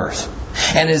on earth.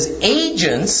 And his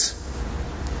agents,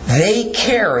 they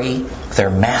carry their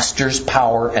master's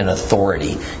power and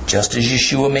authority, just as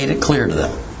Yeshua made it clear to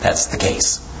them. That's the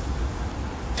case.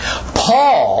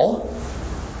 Paul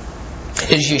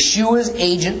is Yeshua's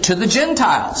agent to the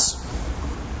Gentiles.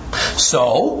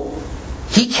 So,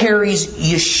 he carries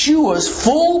Yeshua's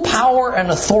full power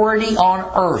and authority on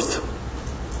earth.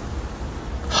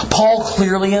 Paul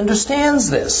clearly understands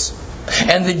this.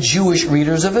 And the Jewish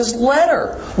readers of his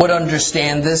letter would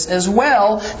understand this as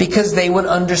well, because they would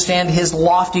understand his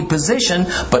lofty position,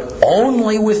 but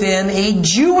only within a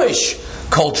Jewish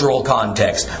cultural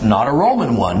context, not a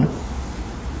Roman one.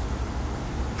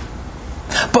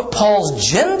 But Paul's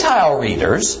Gentile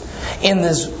readers in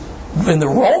the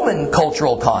Roman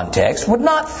cultural context would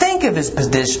not think of his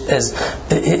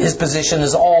position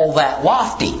as all that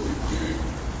lofty.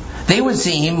 They would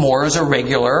see him more as a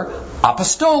regular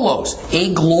apostolos,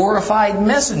 a glorified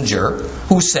messenger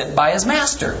who's sent by his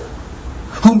master,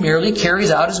 who merely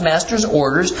carries out his master's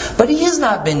orders, but he has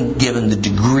not been given the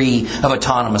degree of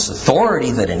autonomous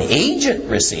authority that an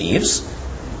agent receives.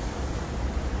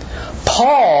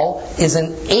 Paul is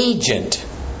an agent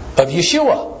of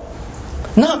Yeshua,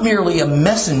 not merely a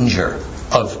messenger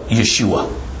of Yeshua.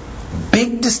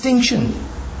 Big distinction.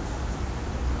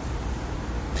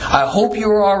 I hope you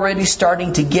are already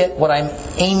starting to get what I'm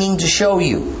aiming to show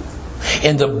you.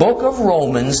 In the book of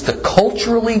Romans, the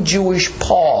culturally Jewish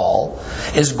Paul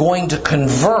is going to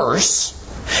converse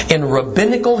in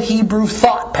rabbinical Hebrew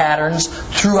thought patterns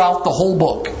throughout the whole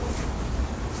book.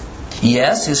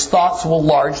 Yes, his thoughts will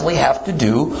largely have to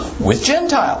do with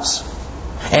Gentiles.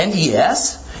 And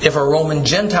yes, if a Roman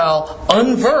Gentile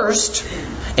unversed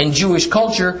in Jewish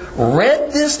culture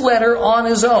read this letter on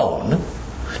his own,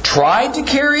 tried to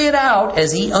carry it out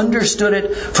as he understood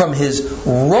it from his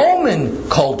Roman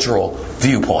cultural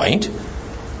viewpoint,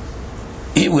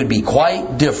 it would be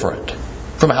quite different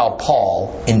from how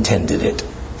Paul intended it.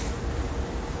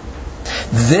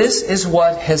 This is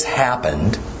what has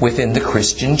happened within the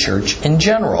Christian church in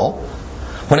general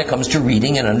when it comes to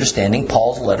reading and understanding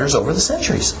Paul's letters over the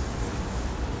centuries.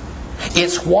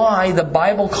 It's why the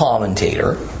Bible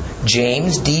commentator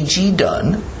James D.G.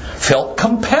 Dunn felt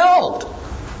compelled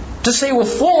to say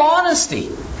with full honesty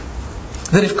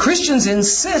that if Christians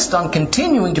insist on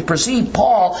continuing to perceive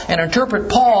Paul and interpret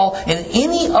Paul in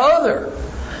any other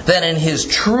than in his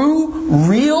true,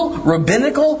 real,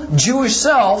 rabbinical Jewish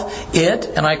self, it,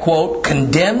 and I quote,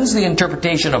 condemns the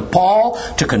interpretation of Paul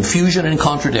to confusion and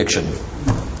contradiction.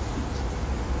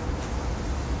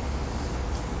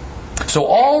 So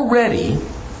already,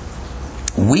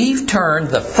 we've turned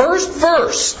the first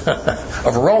verse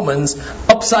of Romans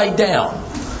upside down.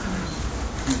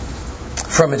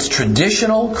 from its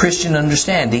traditional Christian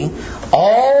understanding,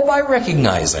 all by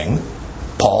recognizing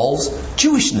Paul's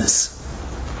Jewishness.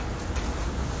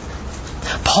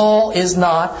 Paul is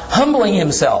not humbling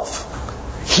himself.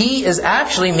 He is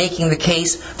actually making the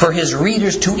case for his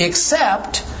readers to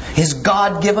accept his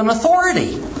God-given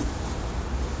authority.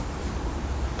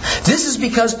 This is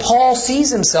because Paul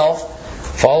sees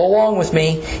himself, follow along with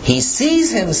me, he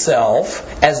sees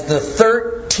himself as the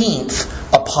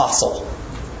 13th apostle.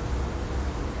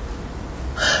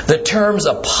 The terms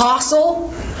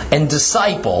apostle and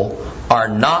disciple are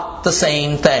not the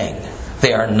same thing.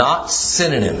 They are not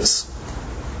synonyms.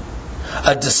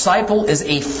 A disciple is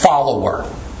a follower.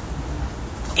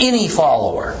 Any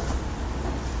follower.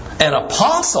 An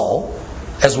apostle,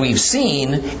 as we've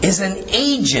seen, is an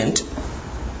agent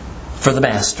for the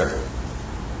master.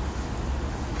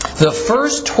 The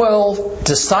first 12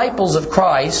 disciples of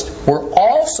Christ were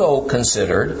also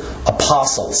considered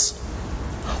apostles.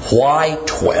 Why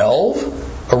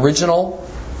 12 original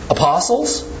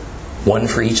apostles? One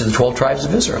for each of the 12 tribes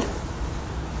of Israel.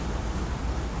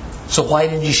 So why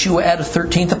did Yeshua add a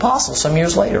 13th apostle some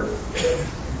years later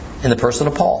in the person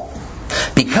of Paul?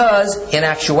 Because in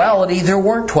actuality there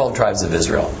weren't 12 tribes of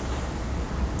Israel.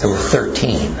 There were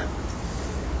 13.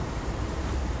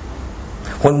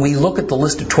 When we look at the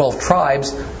list of 12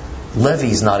 tribes,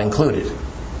 Levi's not included.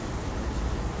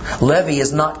 Levi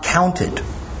is not counted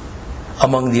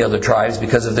among the other tribes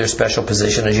because of their special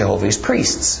position as Jehovah's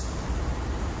priests.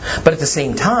 But at the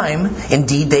same time,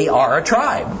 indeed they are a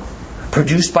tribe,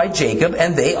 produced by Jacob,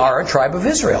 and they are a tribe of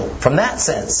Israel, from that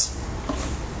sense.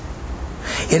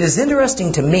 It is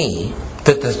interesting to me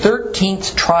that the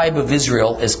 13th tribe of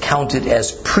Israel is counted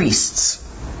as priests.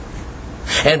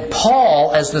 And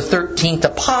Paul, as the 13th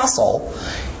apostle,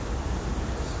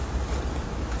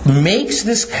 makes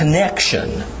this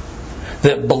connection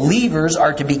that believers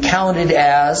are to be counted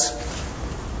as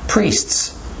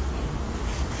priests.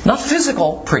 Not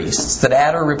physical priests that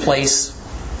add or replace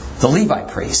the Levite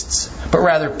priests, but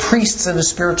rather priests in a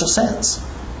spiritual sense.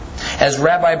 As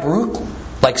Rabbi Baruch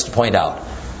likes to point out,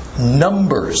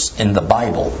 numbers in the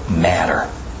Bible matter.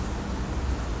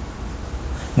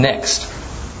 Next,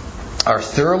 our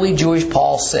thoroughly Jewish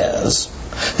Paul says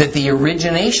that the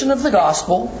origination of the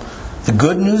gospel, the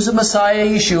good news of Messiah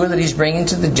Yeshua that he's bringing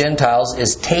to the Gentiles,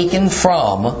 is taken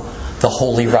from the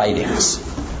holy writings,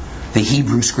 the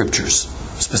Hebrew scriptures,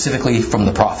 specifically from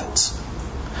the prophets.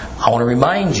 I want to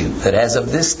remind you that as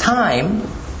of this time,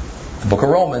 the book of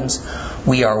Romans,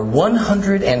 we are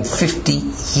 150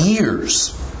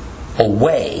 years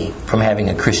away from having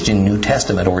a Christian New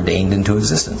Testament ordained into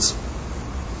existence.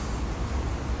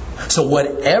 So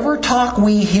whatever talk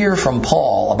we hear from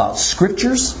Paul about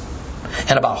scriptures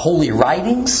and about holy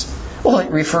writings, well,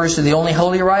 it refers to the only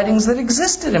holy writings that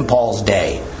existed in Paul's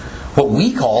day, what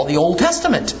we call the Old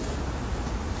Testament.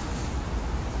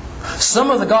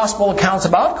 Some of the gospel accounts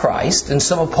about Christ and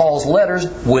some of Paul's letters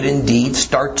would indeed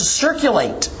start to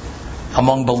circulate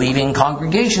among believing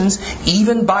congregations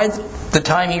even by the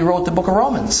time he wrote the book of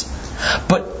Romans.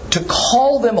 But to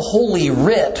call them Holy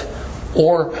Writ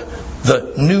or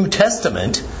the New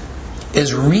Testament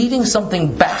is reading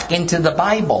something back into the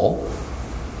Bible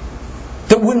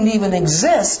that wouldn't even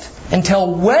exist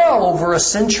until well over a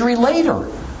century later.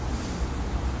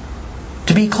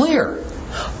 To be clear,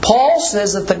 Paul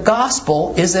says that the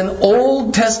gospel is an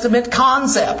Old Testament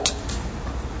concept.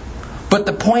 But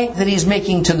the point that he's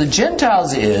making to the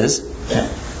Gentiles is,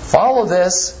 follow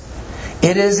this,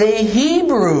 it is a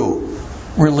Hebrew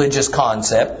religious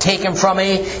concept taken from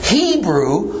a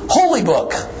Hebrew holy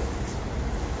book.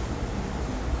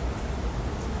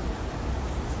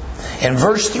 In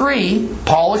verse 3,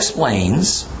 Paul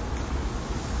explains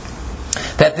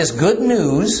that this good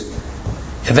news,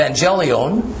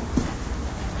 evangelion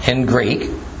in Greek,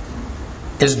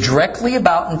 is directly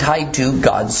about and tied to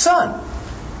God's Son.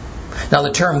 Now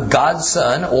the term God's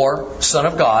Son or Son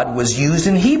of God was used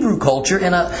in Hebrew culture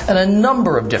in a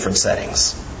number of different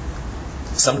settings.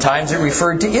 Sometimes it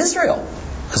referred to Israel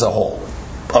as a whole.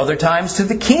 Other times to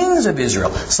the kings of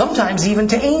Israel. Sometimes even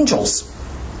to angels.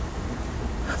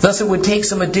 Thus it would take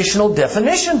some additional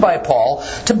definition by Paul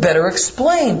to better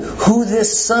explain who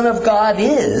this Son of God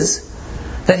is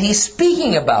that he's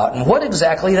speaking about and what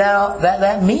exactly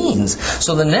that means.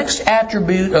 So the next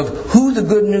attribute of who the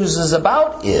good news is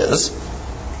about is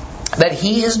that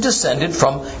he is descended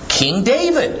from King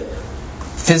David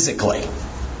physically.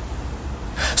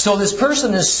 So this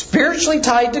person is spiritually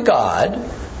tied to God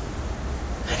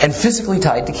and physically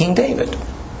tied to King David.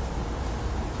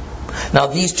 Now,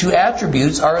 these two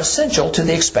attributes are essential to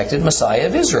the expected Messiah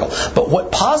of Israel. But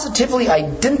what positively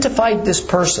identified this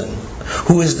person,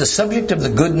 who is the subject of the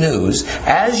good news,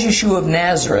 as Yeshua of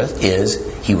Nazareth,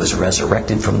 is he was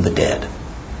resurrected from the dead.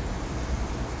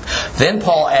 Then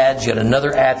Paul adds yet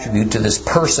another attribute to this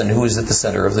person who is at the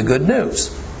center of the good news,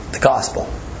 the gospel.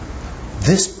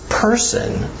 This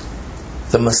person,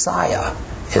 the Messiah,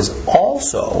 is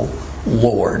also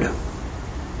Lord.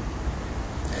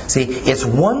 See, it's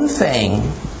one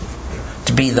thing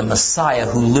to be the Messiah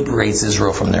who liberates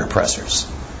Israel from their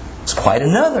oppressors. It's quite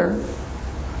another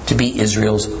to be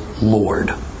Israel's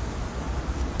Lord,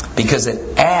 because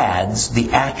it adds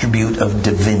the attribute of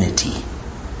divinity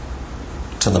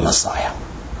to the Messiah.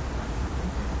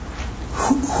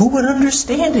 Who would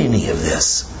understand any of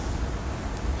this?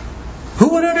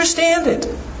 Who would understand it?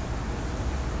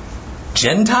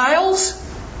 Gentiles?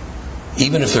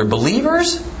 Even if they're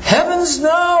believers? Heavens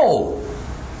no!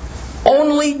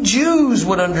 Only Jews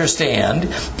would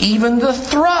understand even the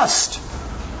thrust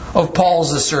of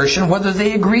Paul's assertion, whether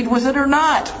they agreed with it or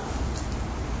not.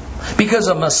 Because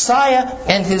a Messiah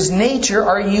and his nature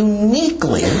are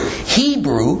uniquely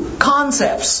Hebrew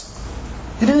concepts.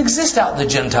 They didn't exist out in the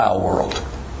Gentile world.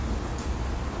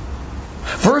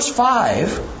 Verse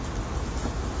 5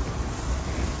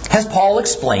 has Paul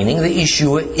explaining that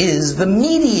Yeshua is the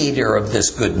mediator of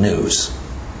this good news.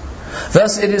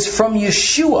 Thus, it is from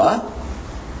Yeshua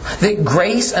that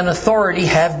grace and authority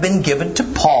have been given to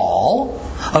Paul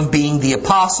of being the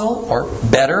apostle, or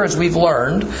better, as we've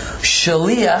learned,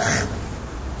 shaliach,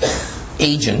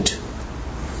 agent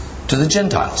to the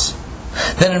Gentiles.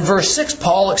 Then in verse 6,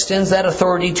 Paul extends that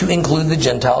authority to include the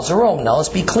Gentiles of Rome. Now let's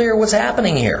be clear what's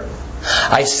happening here.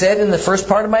 I said in the first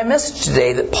part of my message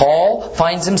today that Paul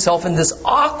finds himself in this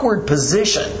awkward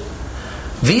position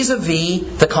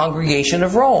vis-a-vis the congregation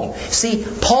of Rome. See,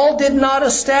 Paul did not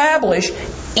establish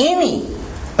any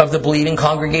of the believing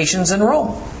congregations in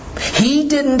Rome. He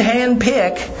didn't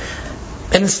handpick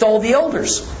and install the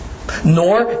elders,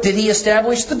 nor did he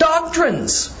establish the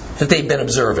doctrines that they've been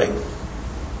observing.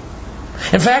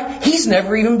 In fact, he's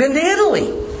never even been to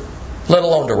Italy, let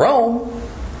alone to Rome.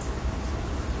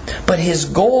 But his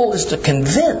goal is to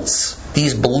convince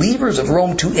these believers of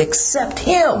Rome to accept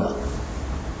him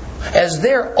as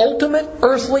their ultimate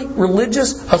earthly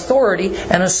religious authority,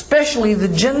 and especially the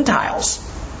Gentiles.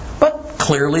 But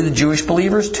clearly the Jewish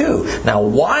believers too. Now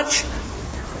watch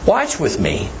with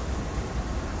me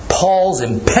Paul's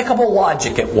impeccable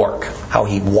logic at work, how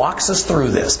he walks us through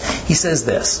this. He says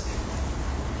this.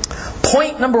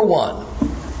 Point number 1.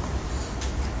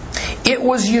 It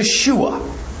was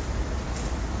Yeshua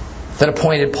that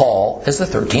appointed Paul as the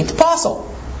 13th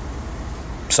apostle.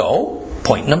 So,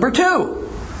 point number 2.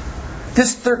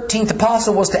 This 13th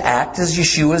apostle was to act as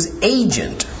Yeshua's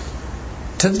agent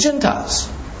to the Gentiles.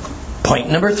 Point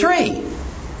number 3.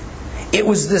 It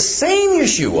was the same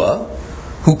Yeshua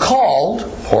who called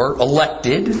or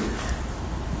elected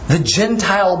the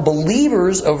Gentile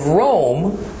believers of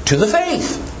Rome to the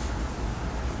faith.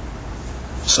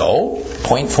 So,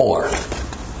 point 4.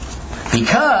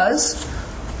 Because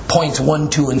points 1,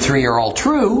 2, and 3 are all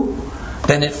true,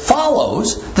 then it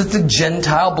follows that the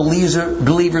Gentile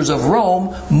believers of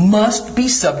Rome must be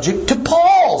subject to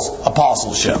Paul's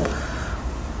apostleship.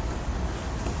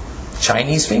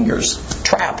 Chinese fingers,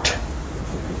 trapped.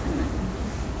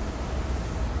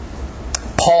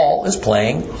 Paul is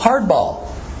playing hardball.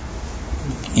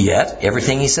 Yet,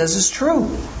 everything he says is true.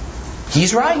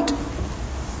 He's right.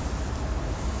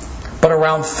 But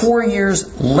around 4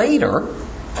 years later,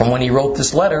 from when he wrote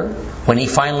this letter, when he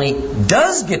finally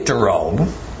does get to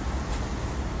Rome,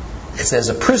 it's as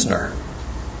a prisoner.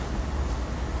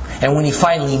 And when he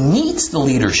finally meets the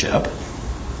leadership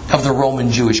of the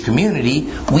Roman Jewish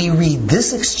community, we read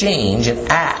this exchange in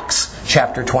Acts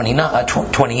chapter 28.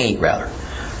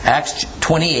 Acts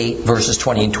 28 verses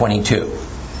 20 and 22.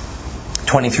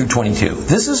 20 through 22.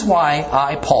 This is why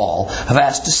I, Paul, have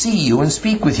asked to see you and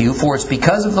speak with you, for it's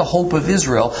because of the hope of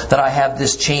Israel that I have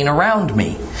this chain around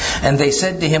me. And they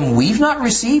said to him, we've not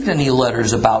received any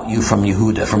letters about you from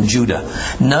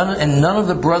Judah. None of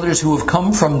the brothers who have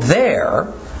come from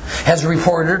there has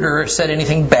reported or said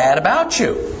anything bad about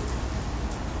you.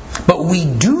 But we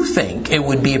do think it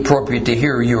would be appropriate to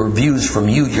hear your views from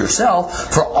you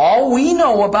yourself, for all we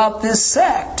know about this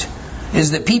sect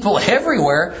is that people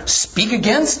everywhere speak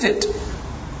against it.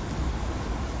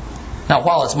 Now,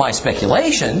 while it's my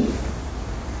speculation,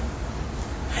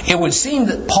 it would seem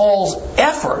that Paul's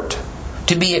effort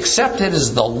to be accepted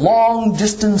as the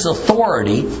long-distance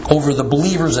authority over the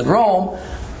believers in Rome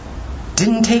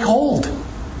didn't take hold.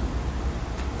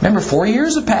 Remember, 4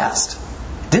 years have passed.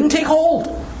 Didn't take hold.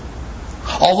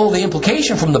 Although the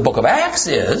implication from the book of Acts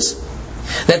is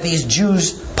that these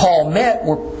Jews Paul met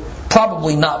were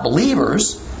probably not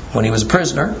believers when he was a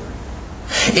prisoner,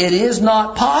 it is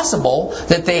not possible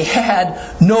that they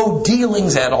had no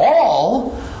dealings at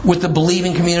all with the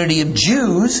believing community of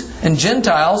Jews and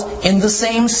Gentiles in the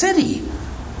same city.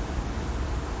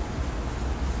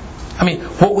 I mean,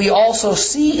 what we also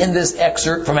see in this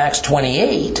excerpt from Acts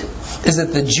 28 is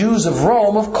that the Jews of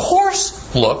Rome, of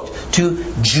course, looked to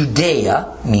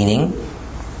Judea, meaning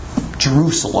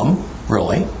Jerusalem,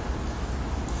 really,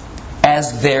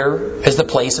 as the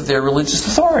place of their religious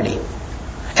authority.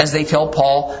 As they tell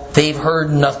Paul, they've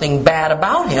heard nothing bad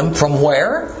about him from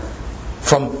where?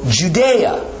 From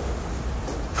Judea,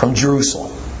 from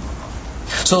Jerusalem.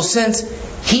 So since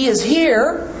he is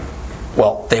here,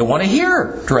 well, they want to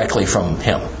hear directly from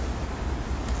him.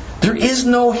 There is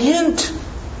no hint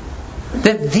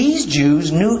that these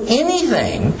Jews knew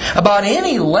anything about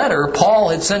any letter Paul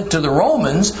had sent to the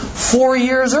Romans 4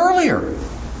 years earlier.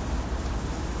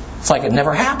 It's like it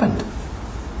never happened.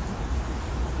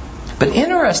 But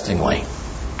interestingly,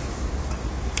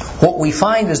 what we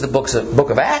find as the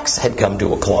book of Acts had come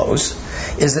to a close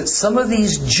is that some of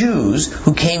these Jews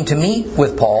who came to meet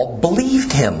with Paul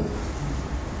believed him.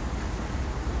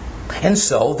 And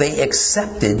so they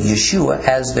accepted Yeshua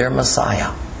as their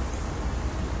Messiah.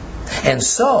 And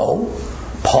so,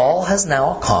 Paul has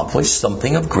now accomplished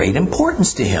something of great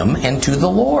importance to him and to the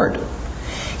Lord.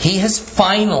 He has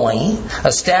finally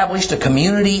established a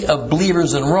community of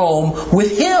believers in Rome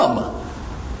with him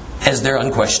as their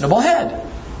unquestionable head.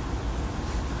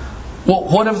 Well,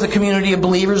 what of the community of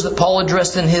believers that Paul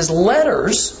addressed in his letter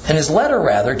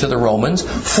to the Romans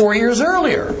 4 years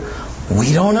earlier?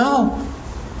 We don't know.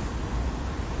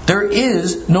 There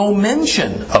is no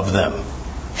mention of them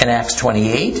in Acts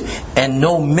 28 and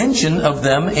no mention of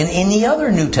them in any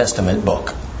other New Testament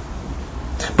book.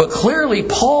 But clearly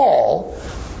Paul,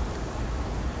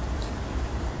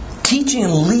 teaching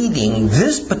and leading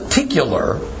this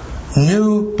particular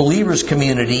new believers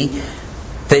community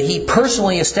that he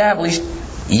personally established,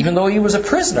 even though he was a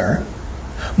prisoner,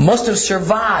 must have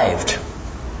survived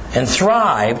and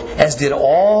thrived as did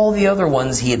all the other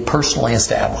ones he had personally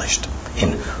established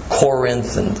in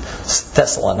Corinth and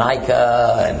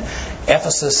Thessalonica and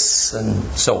Ephesus and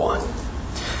so on.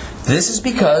 This is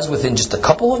because within just a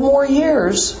couple of more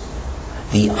years,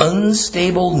 the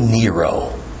unstable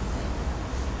Nero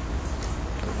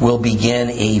will begin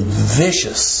a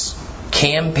vicious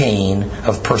campaign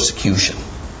of persecution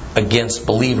against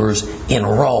believers in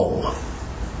Rome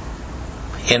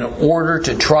in order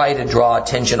to try to draw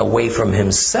attention away from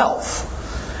himself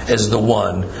as the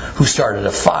one who started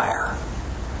a fire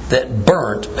that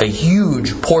burnt a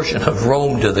huge portion of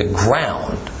Rome to the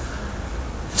ground.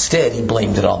 Instead, he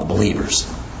blamed it on the believers.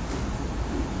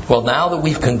 Well, now that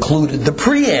we've concluded the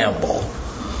preamble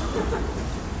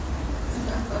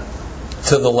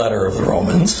to the letter of the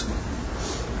Romans,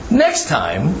 next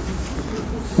time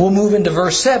we'll move into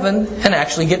verse 7 and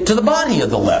actually get to the body of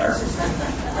the letter.